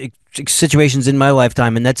situations in my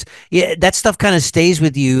lifetime, and that stuff kind of stays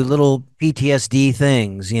with you, little PTSD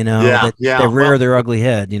things, that rear their ugly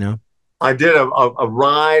head, I did a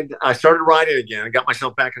ride. I started riding again. I got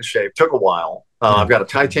myself back in shape. Took a while. I've got a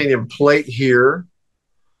titanium plate here,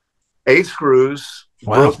 8 screws,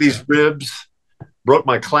 broke these ribs, broke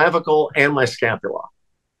my clavicle and my scapula.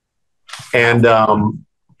 And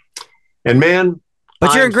man.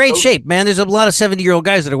 But you're in great shape, man. There's a lot of 70-year-old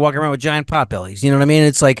guys that are walking around with giant pot bellies. You know what I mean?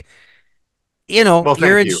 It's like,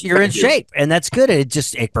 you're in shape, and that's good.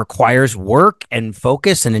 It requires work and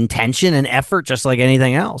focus and intention and effort, just like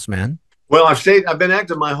anything else, man. Well, I've been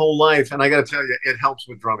active my whole life, and I got to tell you, it helps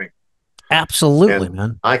with drumming. Absolutely, and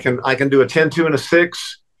man. I can do a 10-2 and a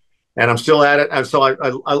 6, and I'm still at it. And so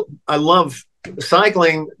I love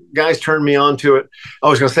cycling. Guys turned me on to it. I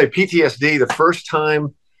was going to say PTSD. The first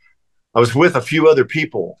time I was with a few other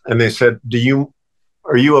people, and they said,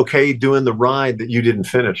 are you okay doing the ride that you didn't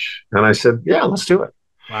finish? And I said, yeah, let's do it.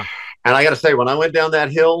 Wow. And I got to say, when I went down that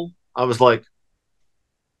hill, I was like,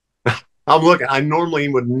 I'm looking. I normally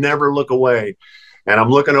would never look away. And I'm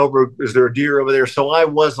looking over, is there a deer over there? So I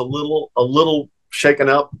was a little shaken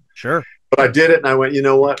up. Sure. But I did it, and I went, you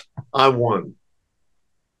know what? I won.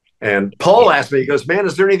 And Paul asked me, he goes, man,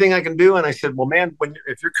 is there anything I can do? And I said, well, man,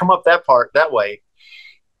 if you come up that way,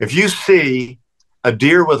 if you see a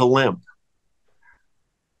deer with a limp,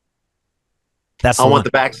 I want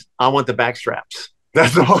the back straps.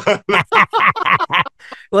 That's all.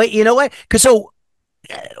 Well, you know what? Because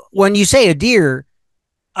when you say a deer,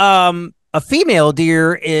 a female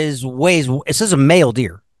deer it says a male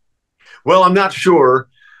deer. Well, I'm not sure,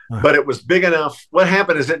 but it was big enough. What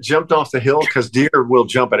happened is it jumped off the hill because deer will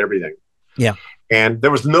jump at everything. Yeah. And there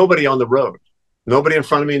was nobody on the road, nobody in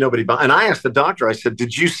front of me, nobody behind. And I asked the doctor, I said,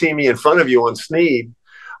 did you see me in front of you on Sneed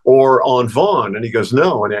or on Vaughn? And he goes,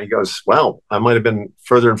 no. And he goes, well, I might have been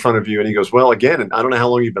further in front of you. And he goes, well, again, and I don't know how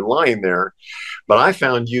long you've been lying there, but I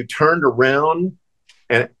found you turned around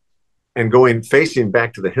and going facing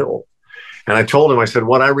back to the hill. And I told him, I said,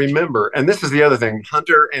 what I remember, and this is the other thing,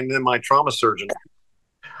 Hunter and then my trauma surgeon,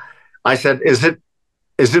 I said, is it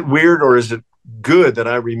weird or is it good that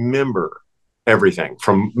I remember everything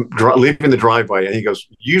from leaving the driveway? And he goes,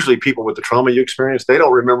 usually people with the trauma you experience, they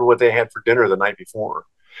don't remember what they had for dinner the night before.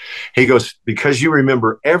 He goes, because you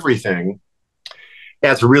remember everything,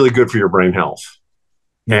 That's really good for your brain health.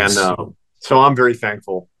 Yes. And so I'm very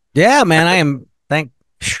thankful. Yeah, man, I am. Thank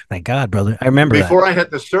God, brother. I remember before I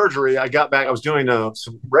had the surgery, I got back. I was doing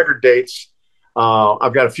some record dates.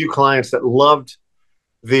 I've got a few clients that loved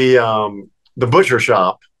the butcher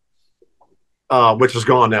shop, which is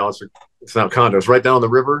gone now. It's now condos right down the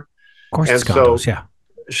river. Of course, it's condos. Yeah,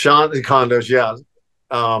 Shawn condos. Yeah,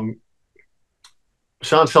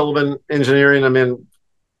 Shawn Sullivan Engineering. I mean,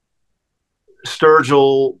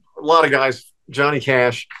 Sturgill, a lot of guys. Johnny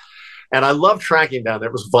Cash, and I love tracking down there.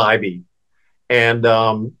 It was vibey. And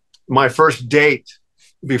my first date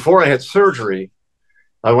before I had surgery,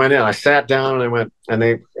 I went in, I sat down, and I went,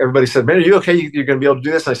 and everybody said, "Man, are you okay? You're going to be able to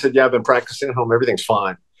do this?" And I said, "Yeah, I've been practicing at home. Everything's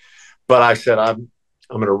fine." But I said, I'm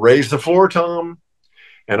going to raise the floor tom,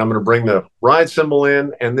 and I'm going to bring the ride cymbal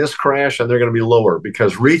in, and this crash, and they're going to be lower,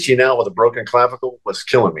 because reaching out with a broken clavicle was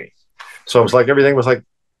killing me. So it was like everything was like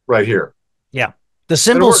right here. Yeah. The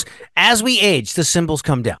cymbals, as we age, the cymbals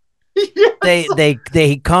come down. Yes.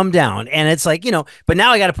 They come down, and it's like, but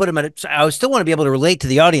now I got to put them I still want to be able to relate to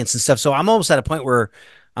the audience and stuff. So I'm almost at a point where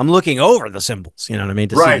I'm looking over the cymbals, you know what I mean?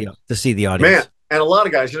 To see the audience. Man, and a lot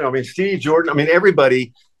of guys, Steve, Jordan,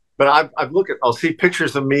 everybody, but I'll see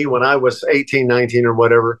pictures of me when I was 18, 19 or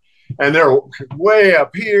whatever, and they're way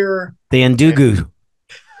up here. The Ndugu.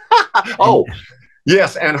 Oh,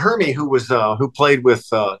 yes. And Hermie, who played with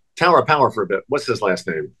Tower of Power for a bit. What's his last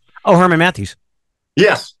name? Oh, Herman Matthews.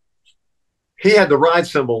 Yes. He had the ride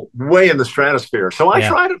cymbal way in the stratosphere. So I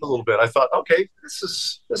tried it a little bit. I thought, okay,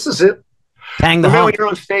 this is it. Bang the hump.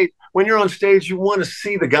 When you're on stage, you want to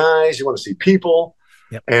see the guys, you want to see people.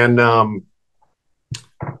 Yep. And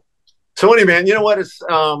so anyway, man, you know what? It's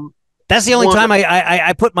that's the only time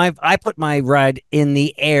I put my ride in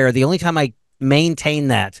the air. The only time I maintain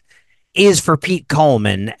that is for Pete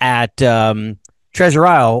Coleman at Treasure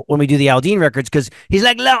Isle when we do the Aldine records, because he's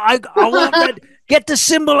like, "No, I want that. Get the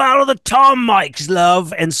cymbal out of the tom mics,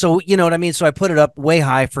 love." And so, you know what I mean? So I put it up way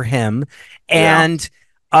high for him. And,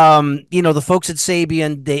 the folks at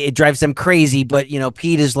Sabian, it drives them crazy. But,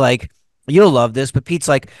 Pete is like, "You'll love this." But Pete's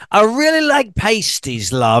like, "I really like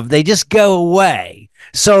pasties, love. They just go away."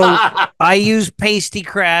 So I use pasty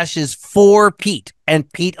crashes for Pete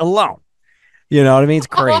and Pete alone. You know what I mean? It's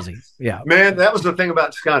crazy. Yeah. Man, that was the thing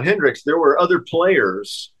about Scott Hendricks. There were other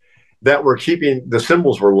players that were keeping the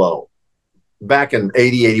cymbals were low. Back in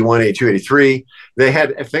 80, 81, 82, 83,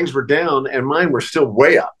 things were down and mine were still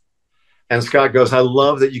way up. And Scott goes, "I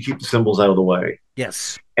love that you keep the cymbals out of the way."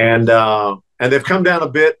 Yes. And they've come down a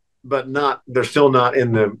bit, but they're still not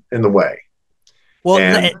in the way.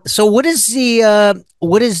 Well, so what is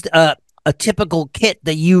a typical kit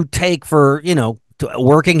that you take for,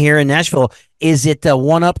 working here in Nashville? Is it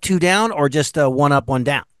one up, two down, or just one up, one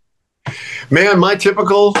down? Man, my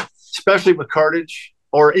typical, especially with cartage,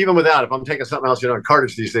 or even without, if I'm taking something else,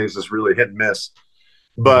 cartage these days is really hit and miss.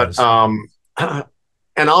 But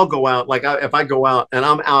and I'll go out, if I go out and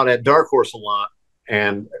I'm out at Dark Horse a lot,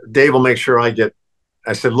 and Dave will make sure I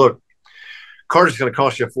said, "Look, cartage is going to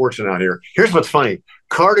cost you a fortune out here." Here's what's funny: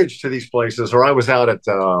 cartage to these places, or I was out at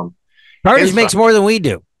cartage makes more than we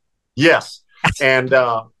do. Yes, and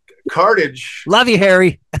cartage. Love you,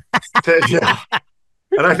 Harry. Yeah,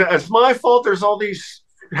 and it's my fault. There's all these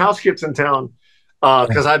house kits in town.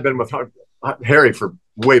 Because I'd been with Harry for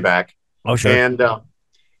way back. Oh, sure. And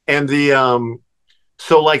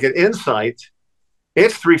so like at Insight,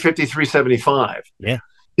 it's $350, $375. Yeah.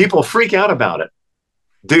 People freak out about it.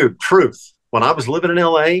 Dude, truth. When I was living in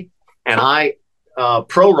LA and I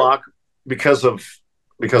Pro Rock because of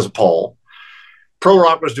Paul, Pro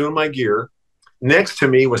Rock was doing my gear. Next to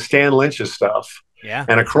me was Stan Lynch's stuff. Yeah.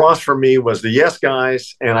 And across from me was the Yes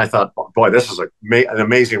Guys. And I thought, boy, this is an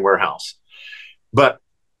amazing warehouse. But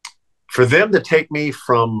for them to take me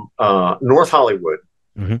from North Hollywood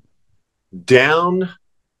down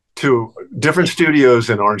to different studios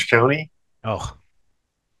in Orange County,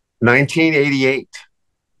 1988,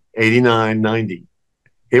 89, 90,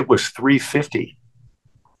 it was $350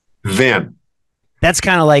 then. That's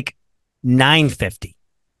kind of like $950.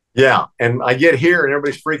 Yeah, and I get here and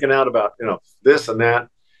everybody's freaking out about this and that,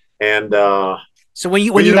 and so when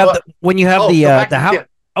you have the house, yeah.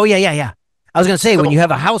 I was going to say, when you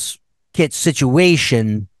have a house kit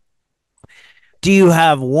situation, do you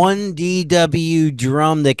have one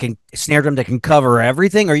DW snare drum that can cover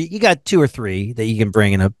everything, or you got two or three that you can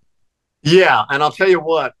bring in a? Yeah, and I'll tell you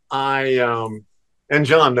what, and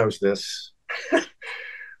John knows this.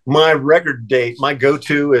 My record date, my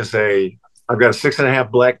go-to is I've got a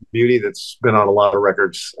 6.5 Black Beauty that's been on a lot of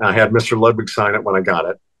records. I had Mr. Ludwig sign it when I got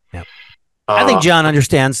it. Yeah. I think John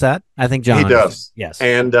understands that. I think John does. Yes.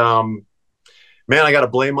 And Man, I got a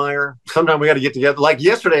Blameyer. Sometime we got to get together. Like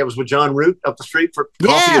yesterday, I was with John Root up the street for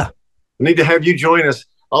coffee. Yeah. I need to have you join us.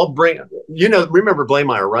 I'll bring, remember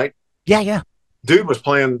Blameyer, right? Yeah. Dude was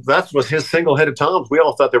playing, that was his single-headed toms. We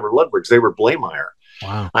all thought they were Ludwigs. They were Blameyer.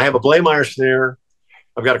 Wow. I have a Blameyer snare.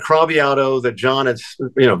 I've got a Craviato that John had,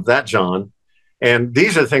 that John. And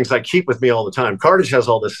these are the things I keep with me all the time. Cartage has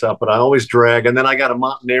all this stuff, but I always drag. And then I got a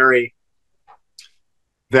Montanari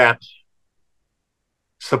that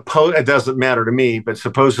it doesn't matter to me, but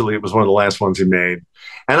supposedly it was one of the last ones he made.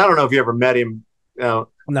 And I don't know if you ever met him. No,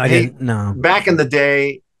 I didn't. No. Back in the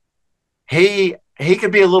day, he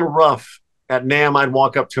could be a little rough. At NAMM, I'd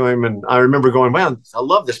walk up to him, and I remember going, "Man, I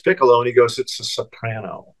love this piccolo." And he goes, "It's a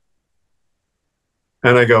soprano."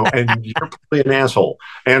 And I go, "And you're probably an asshole."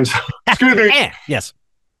 And so, excuse me. Yes.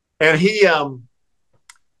 And he,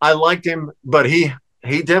 I liked him, but he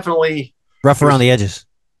definitely rough around the edges.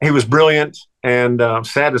 He was brilliant, and I'm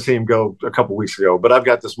sad to see him go a couple weeks ago. But I've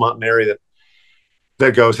got this Montanari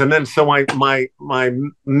that goes. And then so my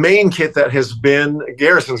main kit that has been,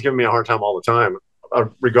 Garrison's giving me a hard time all the time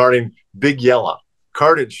regarding Big Yella.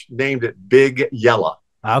 Cartage named it Big Yella.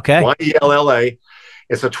 Okay. Y-E-L-L-A.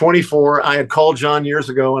 It's a 24. I had called John years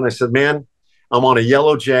ago and I said, "Man, I'm on a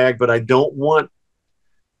yellow Jag, but I don't want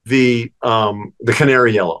the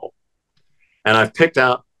canary yellow." And I've picked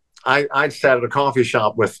out, I sat at a coffee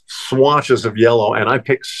shop with swatches of yellow, and I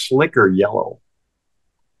picked slicker yellow.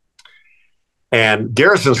 And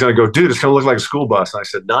Garrison's going to go, "Dude, it's going to look like a school bus." And I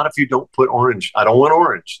said, "Not if you don't put orange. I don't want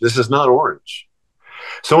orange. This is not orange."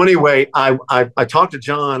 So anyway, I talked to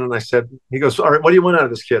John, and I said, he goes, "All right, what do you want out of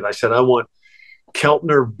this kid?" I said, "I want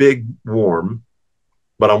Keltner Big Warm,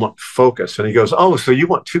 but I want Focus." And he goes, "Oh, so you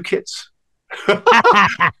want two kits?"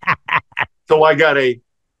 So I got a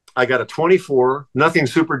 24, nothing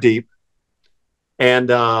super deep, and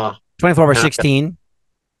 24/16.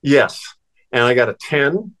 Yes, and I got a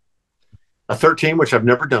 10, a 13, which I've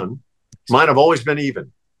never done. Mine have always been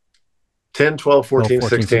even. 10, 12, 14,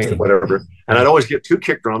 16, whatever. And I'd always get two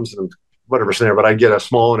kick drums and whatever snare, but I'd get a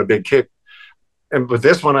small and a big kick. And with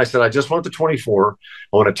this one, I said, I just want the 24.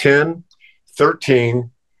 I want a 10,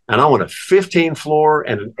 13, and I want a 15 floor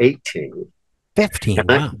and an 18. 15.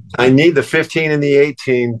 Wow. I need the 15 and the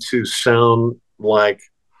 18 to sound like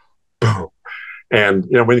boom. And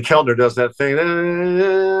when Keltner does that thing,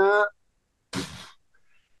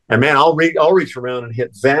 and man, I'll reach around and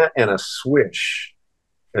hit that and a swish,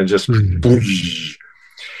 and just and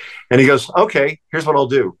he goes, "Okay, here's what I'll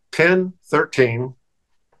do: 10, 13,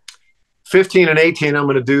 15, and 18. I'm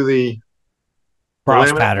going to do the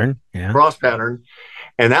cross pattern, cross pattern,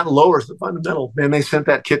 and that lowers the fundamental." Man, they sent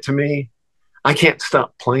that kit to me. I can't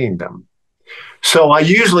stop playing them. So I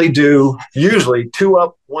usually do 2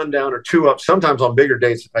 up, 1 down, or 2 up. Sometimes on bigger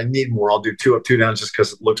dates, if I need more, I'll do 2 up, 2 down, just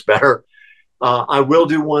because it looks better. I will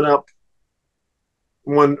do 1 up,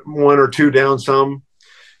 one or 2 down some.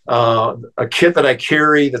 A kit that I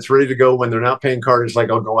carry that's ready to go when they're not paying cartage,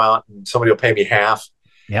 like I'll go out and somebody will pay me half.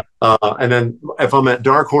 Yep. And then if I'm at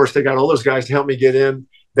Dark Horse, they got all those guys to help me get in.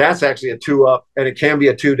 That's actually a 2 up, and it can be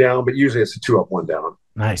a 2 down, but usually it's a 2 up, 1 down.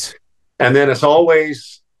 Nice. And then it's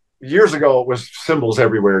always, years ago, it was cymbals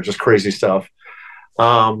everywhere, just crazy stuff.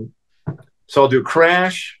 So I'll do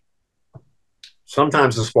crash,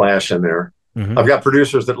 sometimes a splash in there. Mm-hmm. I've got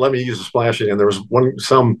producers that let me use a splash again. There was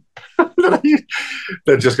some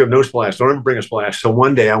that just go, "No splash. Don't ever bring a splash." So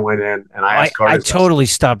one day I went in and I asked Carter. I totally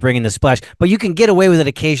stopped bringing the splash, but you can get away with it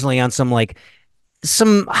occasionally on some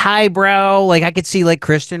highbrow, like I could see like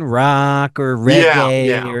Christian rock or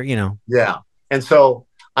reggae or Yeah. And so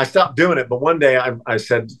I stopped doing it, but one day I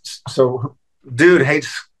said, "So dude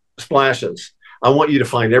hates splashes. I want you to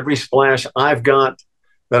find every splash I've got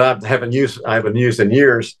that I haven't used in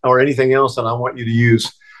years, or anything else, and I want you to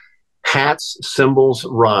use hats, cymbals,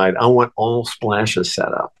 ride. I want all splashes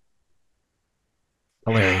set up."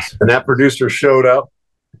 Hilarious. And that producer showed up,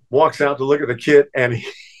 walks out to look at the kit, and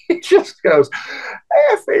he just goes,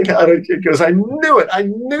 he goes, "I knew it. I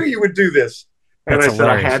knew you would do this." And That's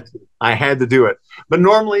I said, I had to do it. But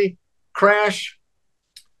normally, crash,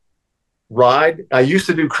 ride. I used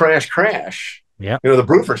to do crash. Yeah. The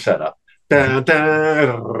Broofer setup. Dun,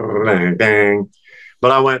 dun, dang.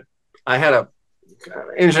 But I had a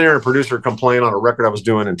engineer and producer complain on a record I was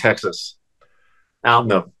doing in Texas, out in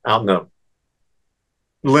the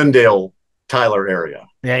Lindale, Tyler area.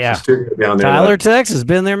 Yeah. Studio down there. Tyler, Texas.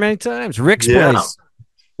 Been there many times. Rick's place.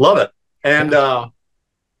 Love it. And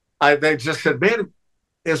they just said, "Man,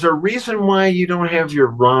 is there a reason why you don't have your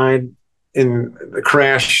ride in the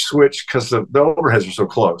crash switch?" Because the overheads are so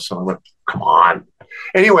close. So I went, "Come on."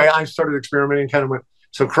 Anyway, I started experimenting, kind of went,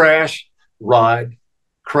 so crash, ride,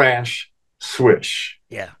 crash, swish.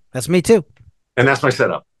 Yeah, that's me too. And that's my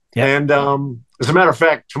setup. Yep. And as a matter of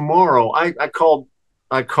fact, tomorrow I called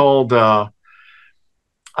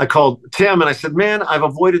Tim and I said, man, I've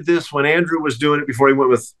avoided this when Andrew was doing it before he went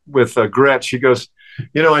with Gretsch. He goes,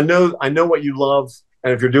 you know, I know what you love,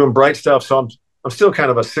 and if you're doing bright stuff, so I'm still kind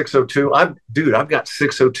of a 602. I've got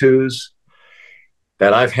 602s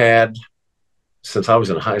that I've had since I was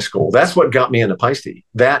in high school. That's what got me into Paiste.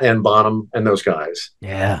 That and Bonham and those guys.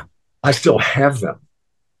 Yeah. I still have them.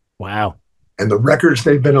 Wow. And the records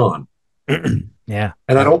they've been on. Yeah.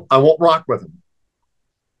 And I won't rock with them.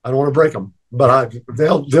 I don't want to break them, but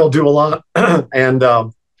they'll do a lot. And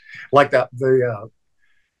like that, the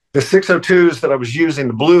 602s that I was using,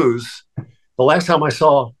 the blues, the last time I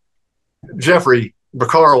saw Jeffrey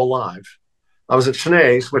Beccaro live, I was at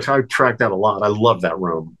Sinead's, which I tracked out a lot. I love that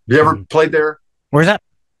room. You ever played there? Where's that?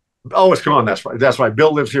 Oh, it's gone. That's right. That's right.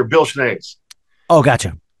 Bill lives here. Bill Sinead's. Oh,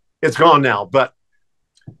 gotcha. It's gone now. But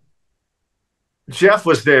Jeff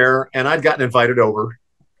was there, and I'd gotten invited over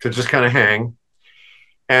to just kind of hang.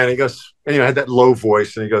 And he goes, and I had that low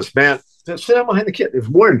voice, and he goes, man, sit down behind the kid. He was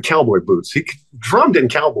wearing cowboy boots. He drummed in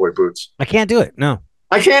cowboy boots. I can't do it. No.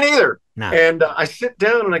 I can't either. No. And I sit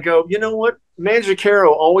down and I go, you know what? Mangiacaro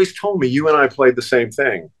always told me you and I played the same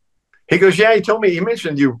thing. He goes, yeah, he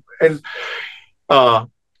mentioned you. And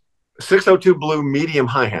 602 blue medium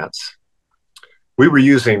hi-hats. We were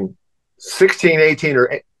using 16, 18,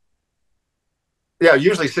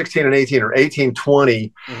 usually 16 and 18 or 18,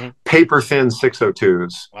 20 paper thin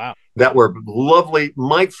 602s. Wow. That were lovely,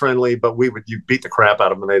 mic friendly, but you beat the crap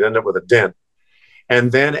out of them and they'd end up with a dent.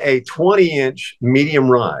 And then a 20-inch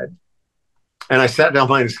medium ride. And I sat down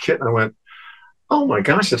behind his kit and I went, oh my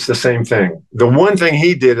gosh, it's the same thing. The one thing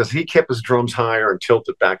he did is he kept his drums higher and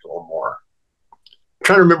tilted back a little more. I'm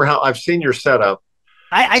trying to remember how I've seen your setup.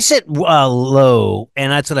 I sit low,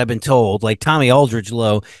 and that's what I've been told, like Tommy Aldridge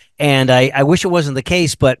low. And I wish it wasn't the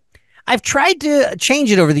case, but I've tried to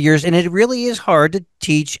change it over the years, and it really is hard to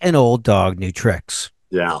teach an old dog new tricks.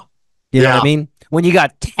 Yeah. You know what I mean? When you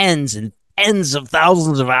got tens and tens of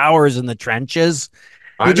thousands of hours in the trenches,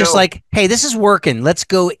 you're just like, hey, this is working. Let's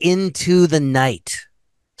go into the night.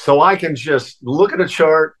 So I can just look at a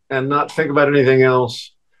chart and not think about anything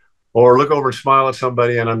else, or look over and smile at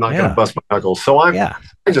somebody, and I'm not going to bust my knuckles. So I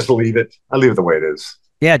just leave it. I leave it the way it is.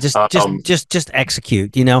 Yeah, just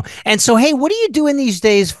execute, you know. And so, hey, what are you doing these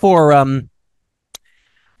days for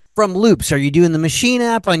from loops? Are you doing the machine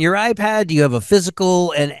app on your iPad? Do you have a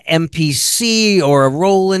physical, an MPC, or a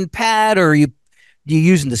Roland pad, or are you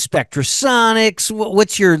using the Spectrasonics?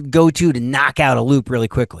 What's your go-to to knock out a loop really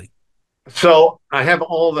quickly? So I have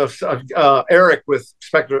all the Eric with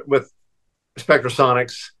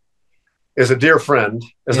Spectrasonics is a dear friend.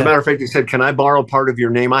 As a matter of fact, he said, "Can I borrow part of your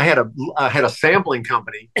name?" I had a sampling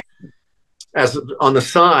company on the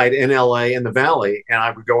side in LA in the Valley, and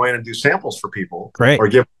I would go in and do samples for people, or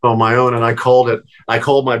give them on my own. And I called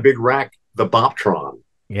my big rack the Boptron.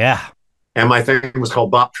 Yeah, and my thing was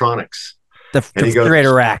called Boptronics. The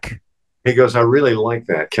refrigerator rack. He goes, I really like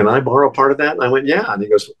that. Can I borrow part of that? And I went, yeah. And he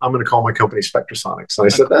goes, I'm going to call my company Spectrasonics. And I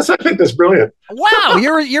said, I think that's brilliant. Wow,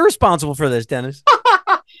 you're responsible for this, Dennis.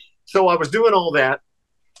 So I was doing all that,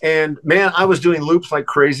 and man, I was doing loops like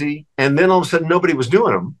crazy. And then all of a sudden, nobody was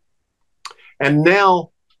doing them. And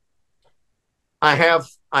now I have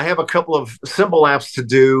a couple of cymbal apps to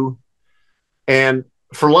do. And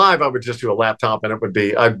for live, I would just do a laptop, and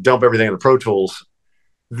I'd dump everything in the Pro Tools.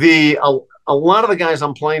 A lot of the guys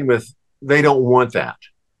I'm playing with, they don't want that.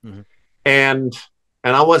 And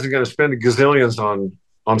I wasn't going to spend gazillions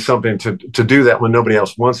on something to do that when nobody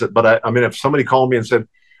else wants it. But I mean, if somebody called me and said,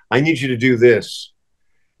 I need you to do this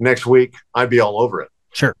next week, I'd be all over it.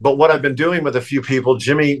 Sure. But what I've been doing with a few people,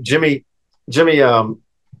 Jimmy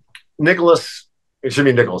Nicholas,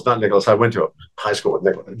 not Nicholas. I went to a high school with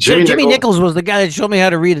Nicholas. Jimmy Nichols was the guy that showed me how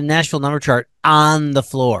to read a Nashville number chart on the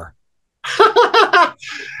floor.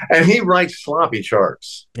 And he writes sloppy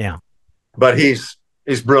charts. Yeah. But he's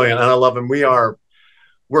brilliant, and I love him. We're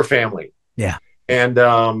family. Yeah. And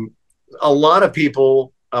a lot of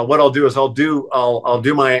people, what I'll do is I'll plug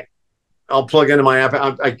into my app,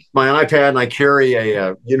 my iPad, and I carry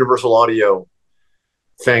a universal audio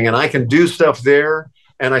thing, and I can do stuff there.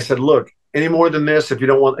 And I said, look, any more than this, if you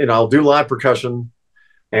don't want, I'll do live percussion.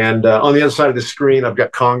 And on the other side of the screen, I've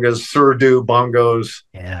got congas, surdo, bongos.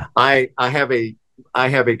 Yeah. I have a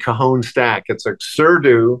cajon stack. It's a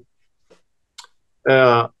surdo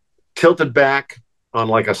tilted back on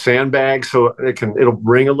like a sandbag, so it'll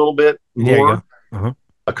ring a little bit more.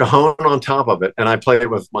 A cajon on top of it, and I play it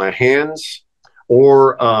with my hands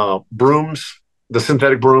or brooms, the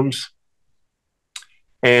synthetic brooms.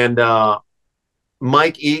 And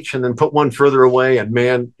mic each and then put one further away, and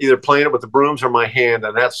man, either playing it with the brooms or my hand,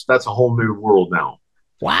 and that's a whole new world now.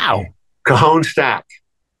 Wow. Cajon stack.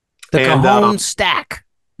 The Cajon stack.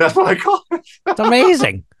 That's what I call it. It's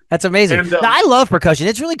amazing. That's amazing. And, now, I love percussion.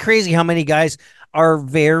 It's really crazy how many guys are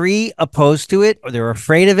very opposed to it, or they're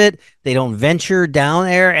afraid of it. They don't venture down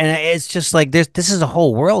there, and it's just like this is a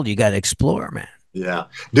whole world you got to explore, man. Yeah,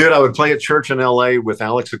 dude, I would play at church in LA with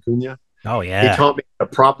Alex Acuna. Oh yeah, he taught me a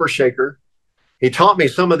proper shaker. He taught me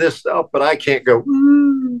some of this stuff, but I can't go.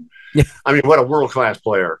 Yeah. I mean, what a world class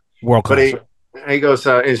player. World class. But he goes,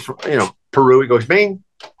 he's Peru. He goes, man,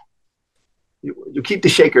 you keep the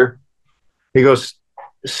shaker. He goes,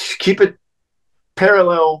 keep it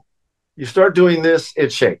parallel. You start doing this,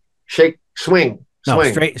 it shake, swing.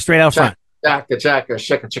 Straight out front. Chaka,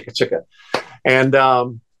 shaka. And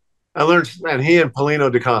I learned, and he and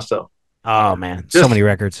Paulino DaCosta. Oh man, so many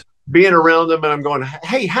records. Being around them, and I'm going,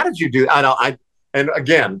 hey, how did you do that? And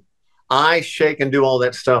again, I shake and do all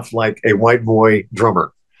that stuff like a white boy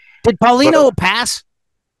drummer. Did Paulino pass?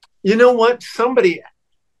 You know what?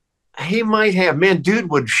 He might have. Man,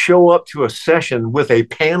 dude would show up to a session with a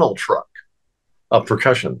panel truck of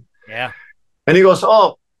percussion. Yeah. And he goes,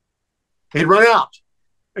 he'd run out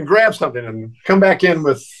and grab something and come back in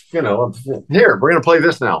with, here, we're going to play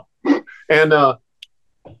this now. And,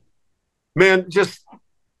 man, just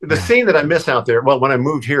the scene that I miss out there. Well, when I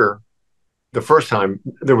moved here the first time,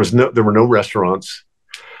 there were no restaurants.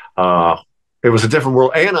 It was a different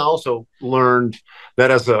world. And I also learned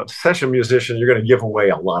that as a session musician, you're going to give away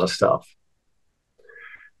a lot of stuff.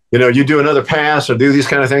 You do another pass or do these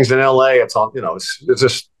kind of things in LA. It's all, it's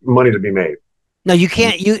just money to be made. No, you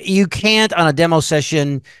can't. You can't on a demo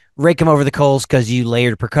session rake them over the coals because you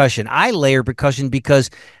layered percussion. I layer percussion because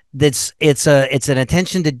it's an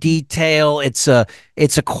attention to detail. It's a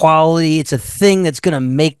quality. It's a thing that's going to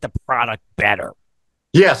make the product better.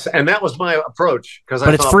 Yes, and that was my approach because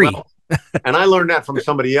it's free. And I learned that from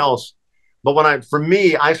somebody else. But I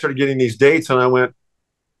started getting these dates, and I went,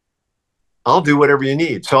 I'll do whatever you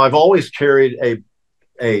need. So I've always carried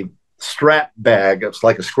a strap bag. It's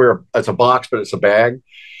like it's a box, but it's a bag.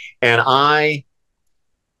 And I'm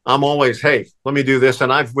always, hey, let me do this.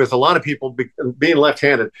 And with a lot of people being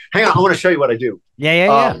left-handed, hang on, I want to show you what I do.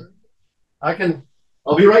 Yeah.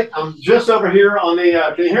 I'll be right. I'm just over here on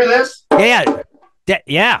the, can you hear this?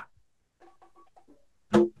 Yeah.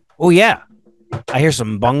 Oh yeah. I hear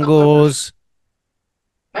some bongos.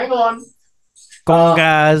 Hang on.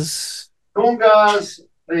 Congas.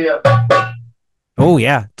 Oh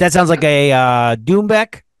yeah. That sounds like a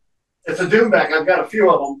Brubeck. It's a Brubeck. I've got a few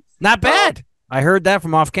of them. Not bad. I heard that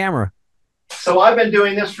from off camera. So I've been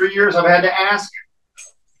doing this for years. I've had to ask.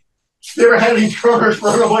 You ever had any drummers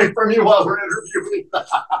run away from you while we're interviewing?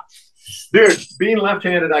 Dude, being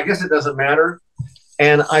left-handed, I guess it doesn't matter.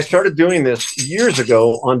 And I started doing this years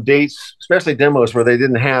ago on dates, especially demos where they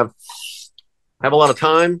didn't have a lot of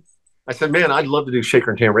time. I said, man, I'd love to do shaker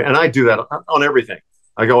and tambourine. And I do that on everything.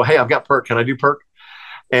 I go, hey, I've got perk. Can I do perk?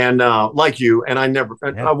 And like you, and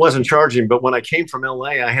I wasn't charging. But when I came from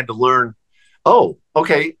LA, I had to learn,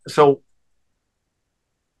 okay. So,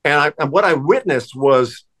 and what I witnessed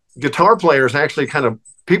was guitar players actually kind of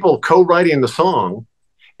people co-writing the song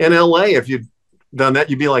in LA. If you'd done that,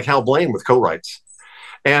 you'd be like Hal Blaine with co-writes.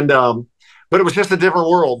 And, but it was just a different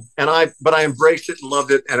world. And I embraced it and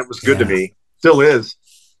loved it. And it was good to me. Still is.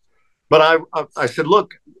 But I said,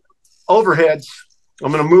 look, overheads,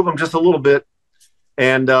 I'm going to move them just a little bit.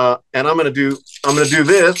 And I'm going to do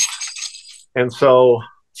this. And so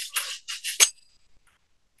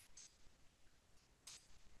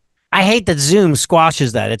I hate that Zoom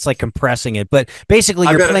squashes that. It's like compressing it, but basically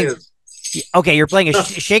you're playing a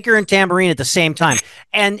shaker and tambourine at the same time.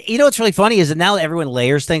 And what's really funny is that now everyone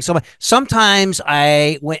layers things so much. Sometimes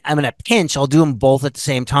I'm in a pinch, I'll do them both at the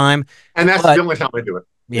same time. And that's the only time I do it.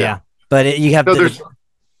 Yeah. But you have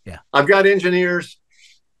I've got engineers.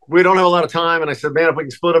 We don't have a lot of time. And I said, man, if we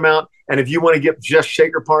can split them out. And if you want to get just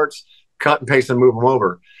shaker parts, cut and paste and move them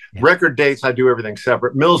over. Yeah. Record dates, I do everything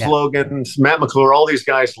separate. Mills Logan, Matt McClure, all these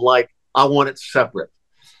guys I want it separate.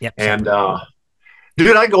 Yep. And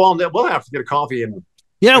dude, I go on there. We'll have to get a coffee and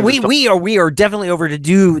we are definitely over to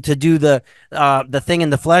do the thing in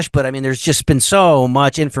the flesh, but I mean there's just been so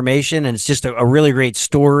much information and it's just a really great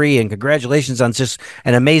story, and congratulations on just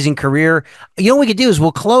an amazing career. What we could do is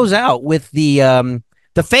we'll close out with the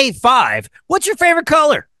Fave 5. What's your favorite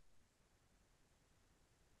color?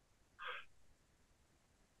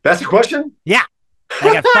 That's a question? Yeah.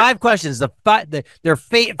 I got 5 questions. Their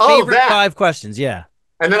favorite 5 questions. Yeah.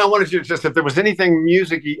 And then I wanted you to if there was anything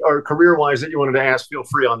music or career wise that you wanted to ask, feel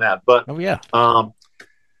free on that. But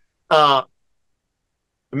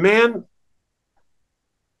Man,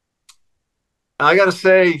 I got to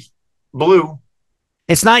say blue.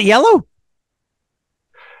 It's not yellow?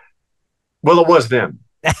 Well, it was then.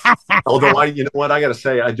 Although you know what, I got to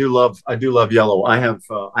say, I do love yellow. I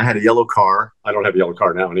had a yellow car. I don't have a yellow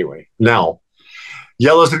car now anyway. Now,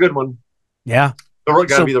 yellow's a good one. Yeah.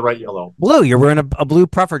 It's got to be the right yellow. Blue, you're wearing a blue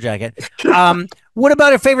puffer jacket. What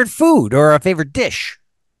about a favorite food or a favorite dish?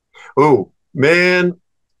 Oh, man,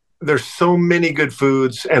 there's so many good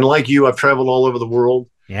foods. And like you, I've traveled all over the world.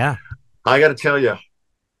 Yeah. I got to tell you,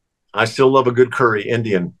 I still love a good curry,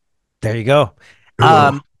 Indian. There you go.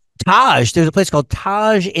 Taj, there's a place called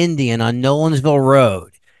Taj Indian on Nolensville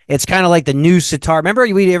Road. It's kind of like the new Sitar. Remember,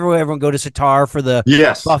 everyone go to Sitar for the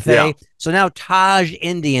buffet? Yeah. So now Taj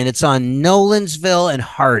Indian, it's on Nolensville and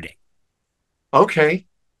Harding. Okay.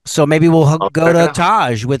 So maybe we'll go to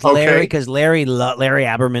Taj with Larry, because Larry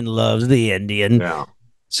Aberman loves the Indian. Yeah.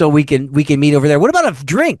 So we can meet over there. What about a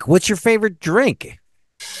drink? What's your favorite drink?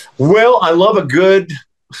 Well, I love a good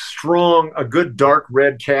dark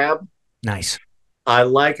red cab. Nice. I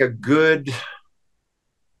like a good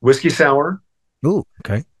whiskey sour. Ooh,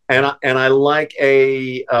 okay. And I like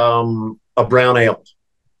a brown ale,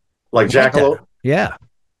 like Jackalope. Yeah.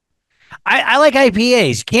 I like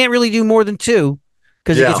IPAs. Can't really do more than 2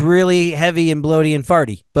 because it gets really heavy and bloaty and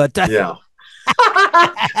farty. But yeah.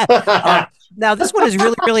 Now this one is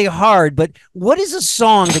really, really hard. But what is a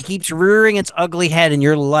song that keeps rearing its ugly head in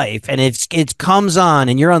your life, and it comes on,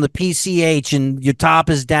 and you're on the PCH, and your top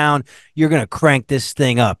is down? You're gonna crank this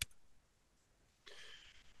thing up.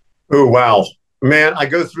 Oh wow, man! I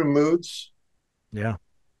go through moods. Yeah.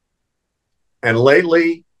 And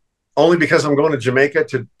lately, only because I'm going to Jamaica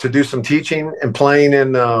to do some teaching and playing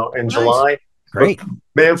in nice. July. Great. But,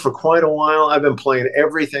 man, for quite a while, I've been playing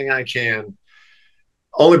everything I can.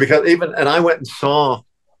 Only because and I went and saw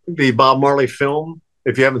the Bob Marley film.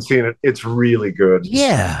 If you haven't seen it, it's really good.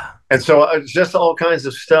 Yeah. And so it's just all kinds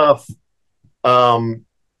of stuff. Man,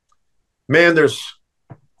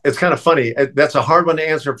 it's kind of funny. That's a hard one to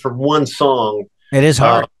answer for one song. It is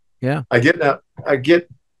hard. Yeah. I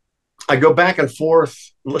go back and forth.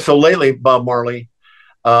 So lately, Bob Marley,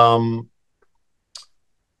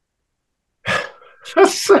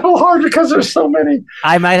 that's so hard because there's so many.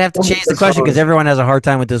 I might have to change the question because everyone has a hard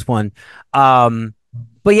time with this one.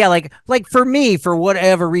 But yeah, like for me, for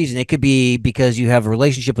whatever reason, it could be because you have a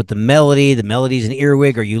relationship with the melody's an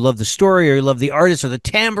earwig, or you love the story, or you love the artist, or the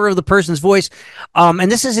timbre of the person's voice. And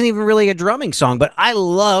this isn't even really a drumming song, but I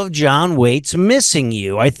love John Waite's "Missing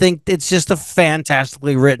You." I think it's just a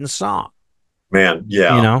fantastically written song. Man,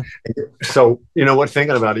 yeah. You know? So, you know what,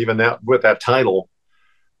 thinking about even that with that title,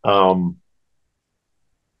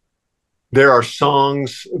 there are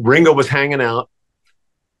songs. Ringo was hanging out.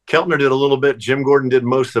 Keltner did a little bit. Jim Gordon did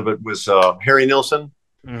most of it. Was Harry Nilsson.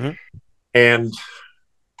 Mm-hmm. And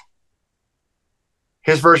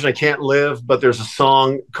his version, I Can't Live, but there's a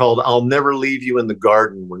song called I'll Never Leave You in the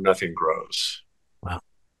Garden Where Nothing Grows. Wow.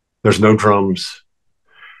 There's no drums.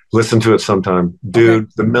 Listen to it sometime. Dude,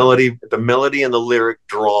 okay. The melody and the lyric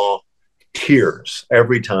draw tears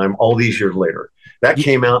every time, all these years later. That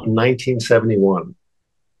came out in 1971.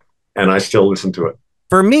 And I still listen to it.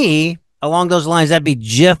 For me, along those lines, that'd be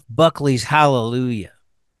Jeff Buckley's Hallelujah.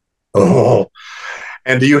 Oh,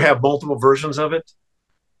 and do you have multiple versions of it?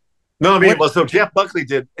 No, I mean, so Jeff Buckley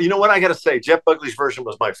did. You know what I got to say? Jeff Buckley's version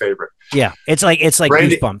was my favorite. Yeah, it's like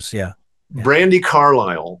Goosebumps. Yeah. Brandy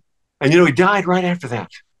Carlisle, and he died right after that.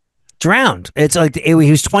 Drowned. It's like he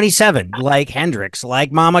was 27, like Hendrix,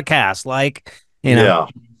 like Mama Cass, like Yeah.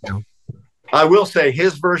 I will say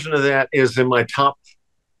his version of that is in my top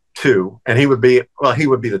 2, and he would be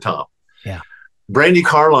the top. Yeah. Brandy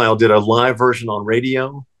Carlisle did a live version on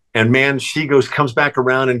radio, and man, she comes back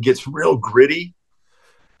around and gets real gritty.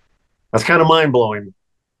 That's kind of mind blowing.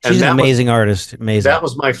 She's an amazing artist. Amazing. That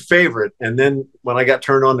was my favorite. And then when I got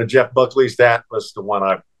turned on to Jeff Buckley's, that was the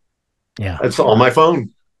one it's on my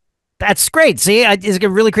phone. That's great. See, it's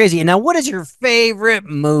really crazy. And now, what is your favorite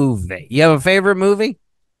movie? You have a favorite movie?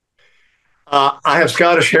 I have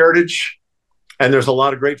Scottish heritage. And there's a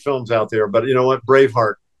lot of great films out there, but you know what?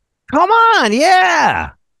 Braveheart. Come on, yeah.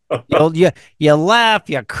 you laugh,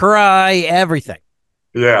 you cry, everything.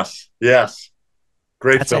 Yes.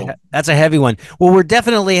 Great film. That's a heavy one. Well, we're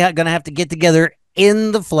definitely going to have to get together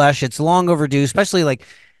in the flesh. It's long overdue, especially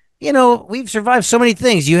we've survived so many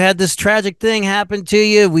things. You had this tragic thing happen to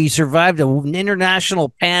you. We survived an international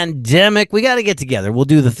pandemic. We got to get together. We'll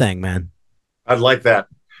do the thing, man. I'd like that.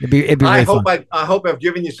 It'd be really fun. I hope I've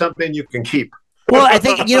given you something you can keep. Well, I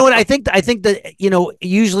think I think that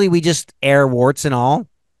usually we just air warts and all,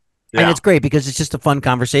 and it's great because it's just a fun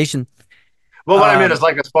conversation. Well, what I meant is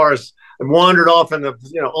like as far as wandered off in the,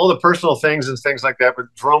 you know, all the personal things and things like that, but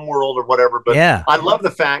drum world or whatever. But yeah, I love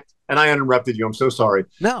the fact, and I interrupted you. I'm so sorry.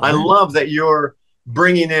 No, I love that you're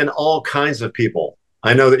bringing in all kinds of people.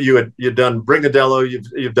 I know that you'd done Brigadello.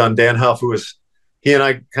 You've done Dan Huff, who was, he and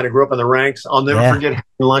I kind of grew up in the ranks. I'll never forget having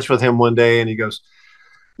lunch with him one day, and he goes,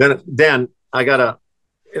 Dan,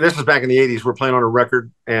 this was back in the 80s. We're playing on a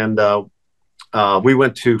record, and we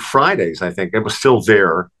went to Fridays, I think. It was still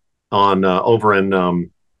there on over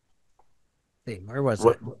in where was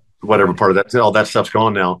it? Whatever part of that, all that stuff's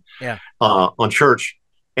gone now. Yeah. On Church.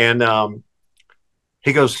 And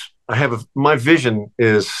he goes, my vision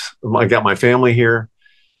is, I got my family here.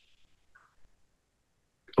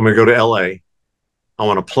 I'm going to go to LA. I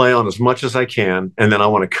want to play on as much as I can, and then I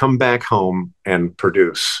want to come back home and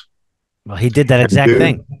produce. Well, he did that exact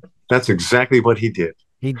thing. That's exactly what he did.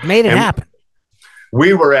 He made it happen.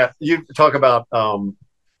 We were you talk about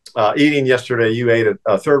eating yesterday. You ate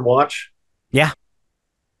a Third Watch. Yeah.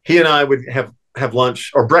 He and I would have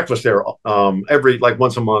lunch or breakfast there every, like,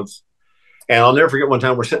 once a month. And I'll never forget one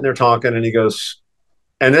time we're sitting there talking, and he goes,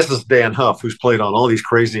 and this is Dan Huff, who's played on all these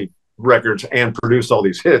crazy records and produced all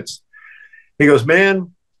these hits. He goes,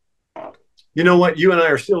 man, you know what? You and I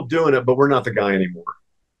are still doing it, but we're not the guy anymore.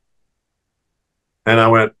 And I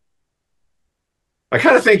went, I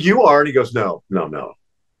kind of think you are. And he goes, no, I'm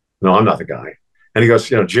not the guy. And he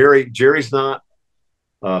goes, you know, Jerry's not.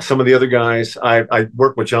 Some of the other guys, I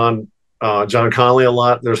work with John Conley a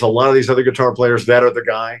lot. There's a lot of these other guitar players that are the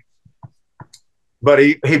guy. But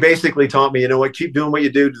he basically taught me, you know what, keep doing what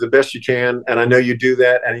you do the best you can. And I know you do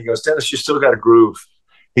that. And he goes, Dennis, you still got a groove.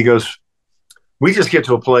 He goes, we just get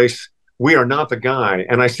to a place, we are not the guy.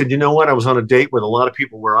 And I said, you know what? I was on a date with a lot of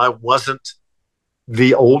people where I wasn't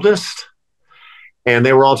the oldest. And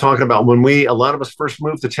they were all talking about when a lot of us first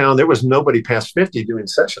moved to town, there was nobody past 50 doing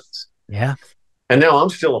sessions. Yeah. And now I'm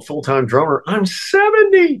still a full-time drummer. I'm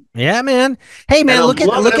 70. Yeah, man. Hey, man, look at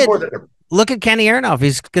Kenny Aronoff.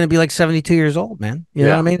 He's going to be like 72 years old, man. You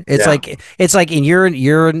know what I mean? It's like, and you're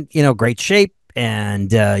in, you know, great shape,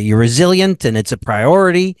 and you're resilient, and it's a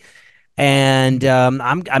priority. And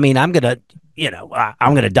I'm gonna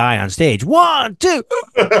die on stage. 1, 2. You know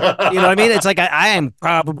what I mean? It's like I am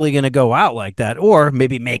probably gonna go out like that, or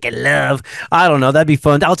maybe making love. I don't know. That'd be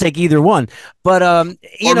fun. I'll take either one. But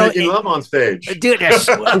making love on stage, dude.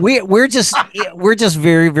 we're just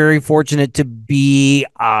very, very fortunate to be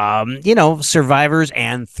survivors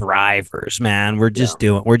and thrivers, man. We're just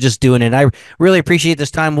doing it. I really appreciate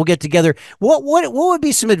this time. We'll get together. What would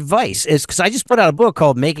be some advice? Is because I just put out a book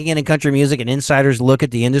called "Making It in Country Music: An Insider's Look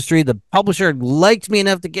at the Industry." The publisher liked me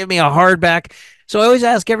enough to give me a hardback. So I always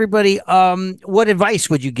ask everybody, what advice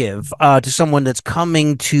would you give to someone that's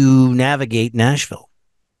coming to navigate Nashville?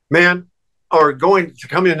 Man, or coming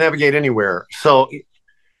to navigate anywhere. So,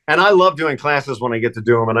 and I love doing classes when I get to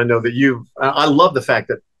do them. And I know that I love the fact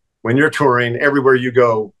that when you're touring, everywhere you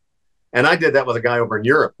go, and I did that with a guy over in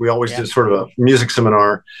Europe. We always did sort of a music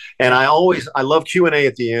seminar. And I love Q&A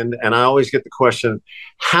at the end. And I always get the question,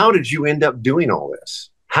 how did you end up doing all this?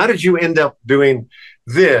 How did you end up doing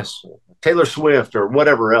this, Taylor Swift or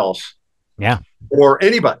whatever else? Yeah. Or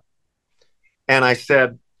anybody. And I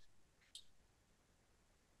said,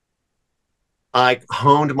 I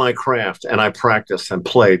honed my craft and I practiced and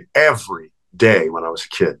played every day when I was a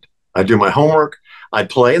kid. I'd do my homework, I'd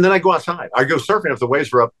play, and then I'd go outside. I'd go surfing if the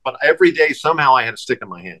waves were up, but every day somehow I had a stick in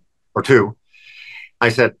my hand or two. I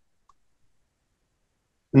said,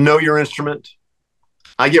 know your instrument.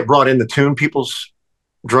 I get brought in to tune people's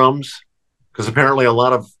drums because apparently a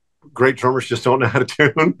lot of great drummers just don't know how to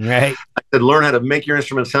tune. Right. I said, learn how to make your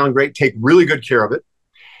instrument sound great, take really good care of it.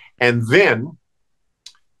 And then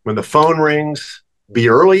when the phone rings, be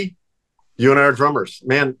early. You and I are drummers.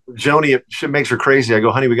 Man, Joni, it makes her crazy. I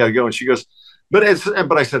go, honey, we got to go. And she goes, but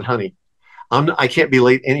I said, honey, I can't be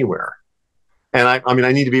late anywhere. And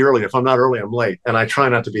I need to be early. If I'm not early, I'm late. And I try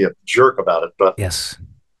not to be a jerk about it. But yes.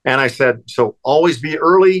 And I said, so always be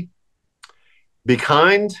early, be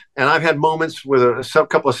kind. And I've had moments with a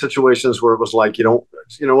couple of situations where it was like, you know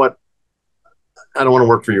what? I don't want to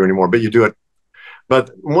work for you anymore, but you do it. But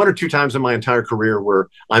 1 or 2 times in my entire career where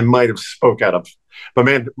I might have spoke out of, but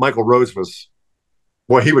man, Michael Rhodes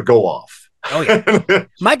he would go off. Oh yeah.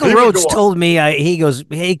 Michael Rhodes told me, he goes,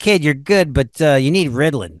 hey kid, you're good, but you need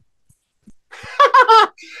Ritalin.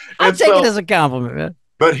 I'll take it as a compliment, man.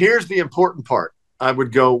 But here's the important part. I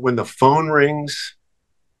would go when the phone rings,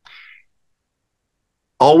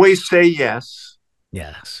 always say yes.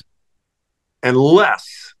 Yes.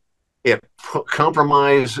 Unless it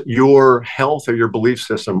compromise your health or your belief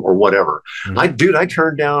system or whatever. Mm-hmm. I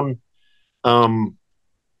turned down 1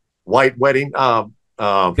 white wedding.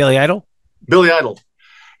 Billy Idol. Billy Idol.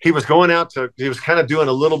 He was going out he was kind of doing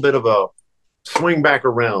a little bit of a swing back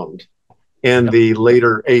around in the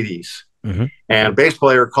later 80s. Mm-hmm. And bass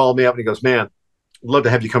player called me up and he goes, man, I'd love to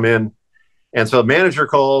have you come in. And so the manager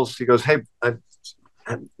calls, he goes, hey, would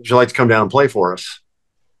you like to come down and play for us?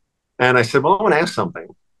 And I said, well, I want to ask something.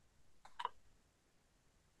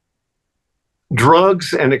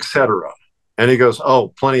 Drugs and etc. And he goes,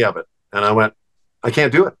 oh, plenty of it. And I went, I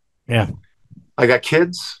can't do it. Yeah. I got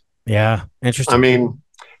kids. Yeah. Interesting. I mean,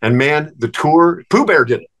 and man, the tour, Pooh Bear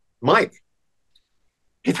did it. Mike.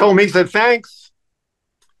 He told me, he said, thanks.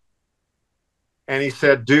 And he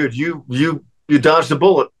said, dude, you dodged a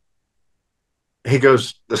bullet. He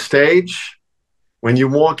goes, the stage, when you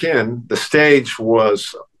walk in, the stage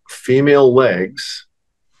was female legs.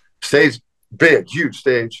 Stage, big, huge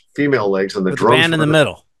stage, female legs, and the drums. Band in the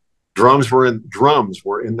middle. Drums were in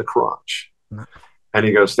the crotch. And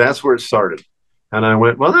he goes, that's where it started. And I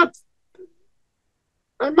went, well,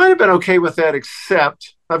 I might have been okay with that,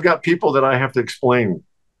 except I've got people that I have to explain.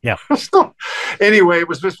 Yeah. So anyway, it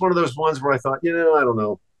was just one of those ones where I thought, I don't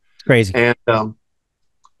know. Crazy. And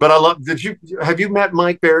but I love. Have you met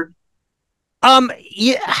Mike Baird?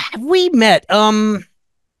 Yeah, we met.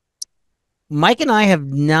 Mike and I have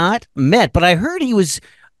not met, but I heard he was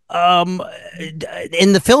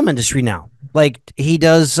in the film industry now. Like he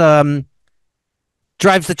does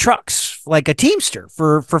drives the trucks like a teamster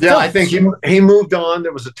for yeah, films. I think he moved on.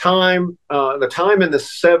 There was a time in the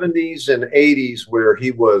 70s and 80s where he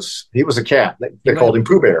was a cat. They called him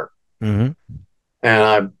Pooh Bear. Mm-hmm.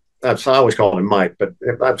 And I always called him Mike, but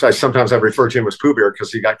sometimes I refer to him as Pooh Bear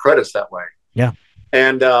because he got credits that way. Yeah.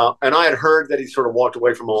 And I had heard that he sort of walked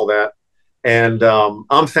away from all that. And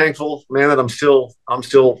I'm thankful, man, that I'm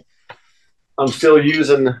still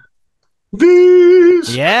using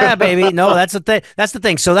these. Yeah, baby. No, that's the thing. That's the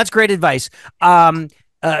thing. So that's great advice.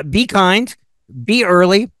 Be kind, be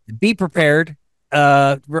early, be prepared,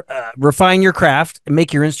 refine your craft, and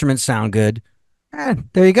make your instruments sound good. And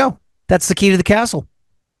there you go. That's the key to the castle.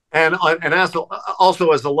 And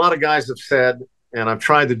also, as a lot of guys have said, and I've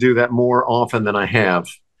tried to do that more often than I have.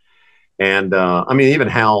 And I mean, even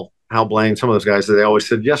Hal Blaine, some of those guys, they always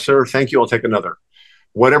said, yes, sir. Thank you. I'll take another.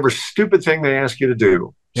 Whatever stupid thing they ask you to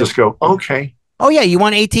do, just go, okay. Oh, yeah. You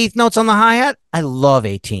want 18th notes on the hi-hat? I love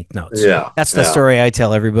 18th notes. Yeah. That's the story I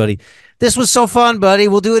tell everybody. This was so fun, buddy.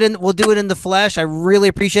 We'll do it in the flesh. I really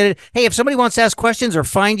appreciate it. Hey, if somebody wants to ask questions or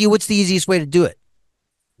find you, what's the easiest way to do it?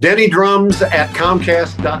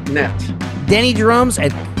 DennyDrums@Comcast.net.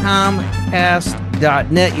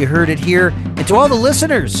 DennyDrums@Comcast.net. You heard it here. And to all the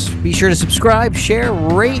listeners, be sure to subscribe, share,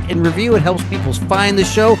 rate, and review. It helps people find the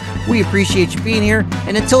show. We appreciate you being here.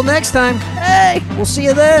 And until next time, hey, we'll see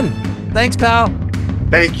you then. Thanks, pal.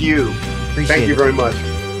 Thank you. Thank you very much.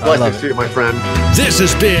 Blessings to you, my friend. This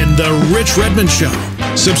has been The Rich Redmond Show.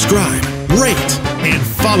 Subscribe, rate, and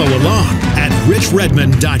follow along at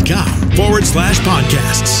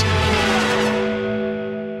richredmond.com/podcasts.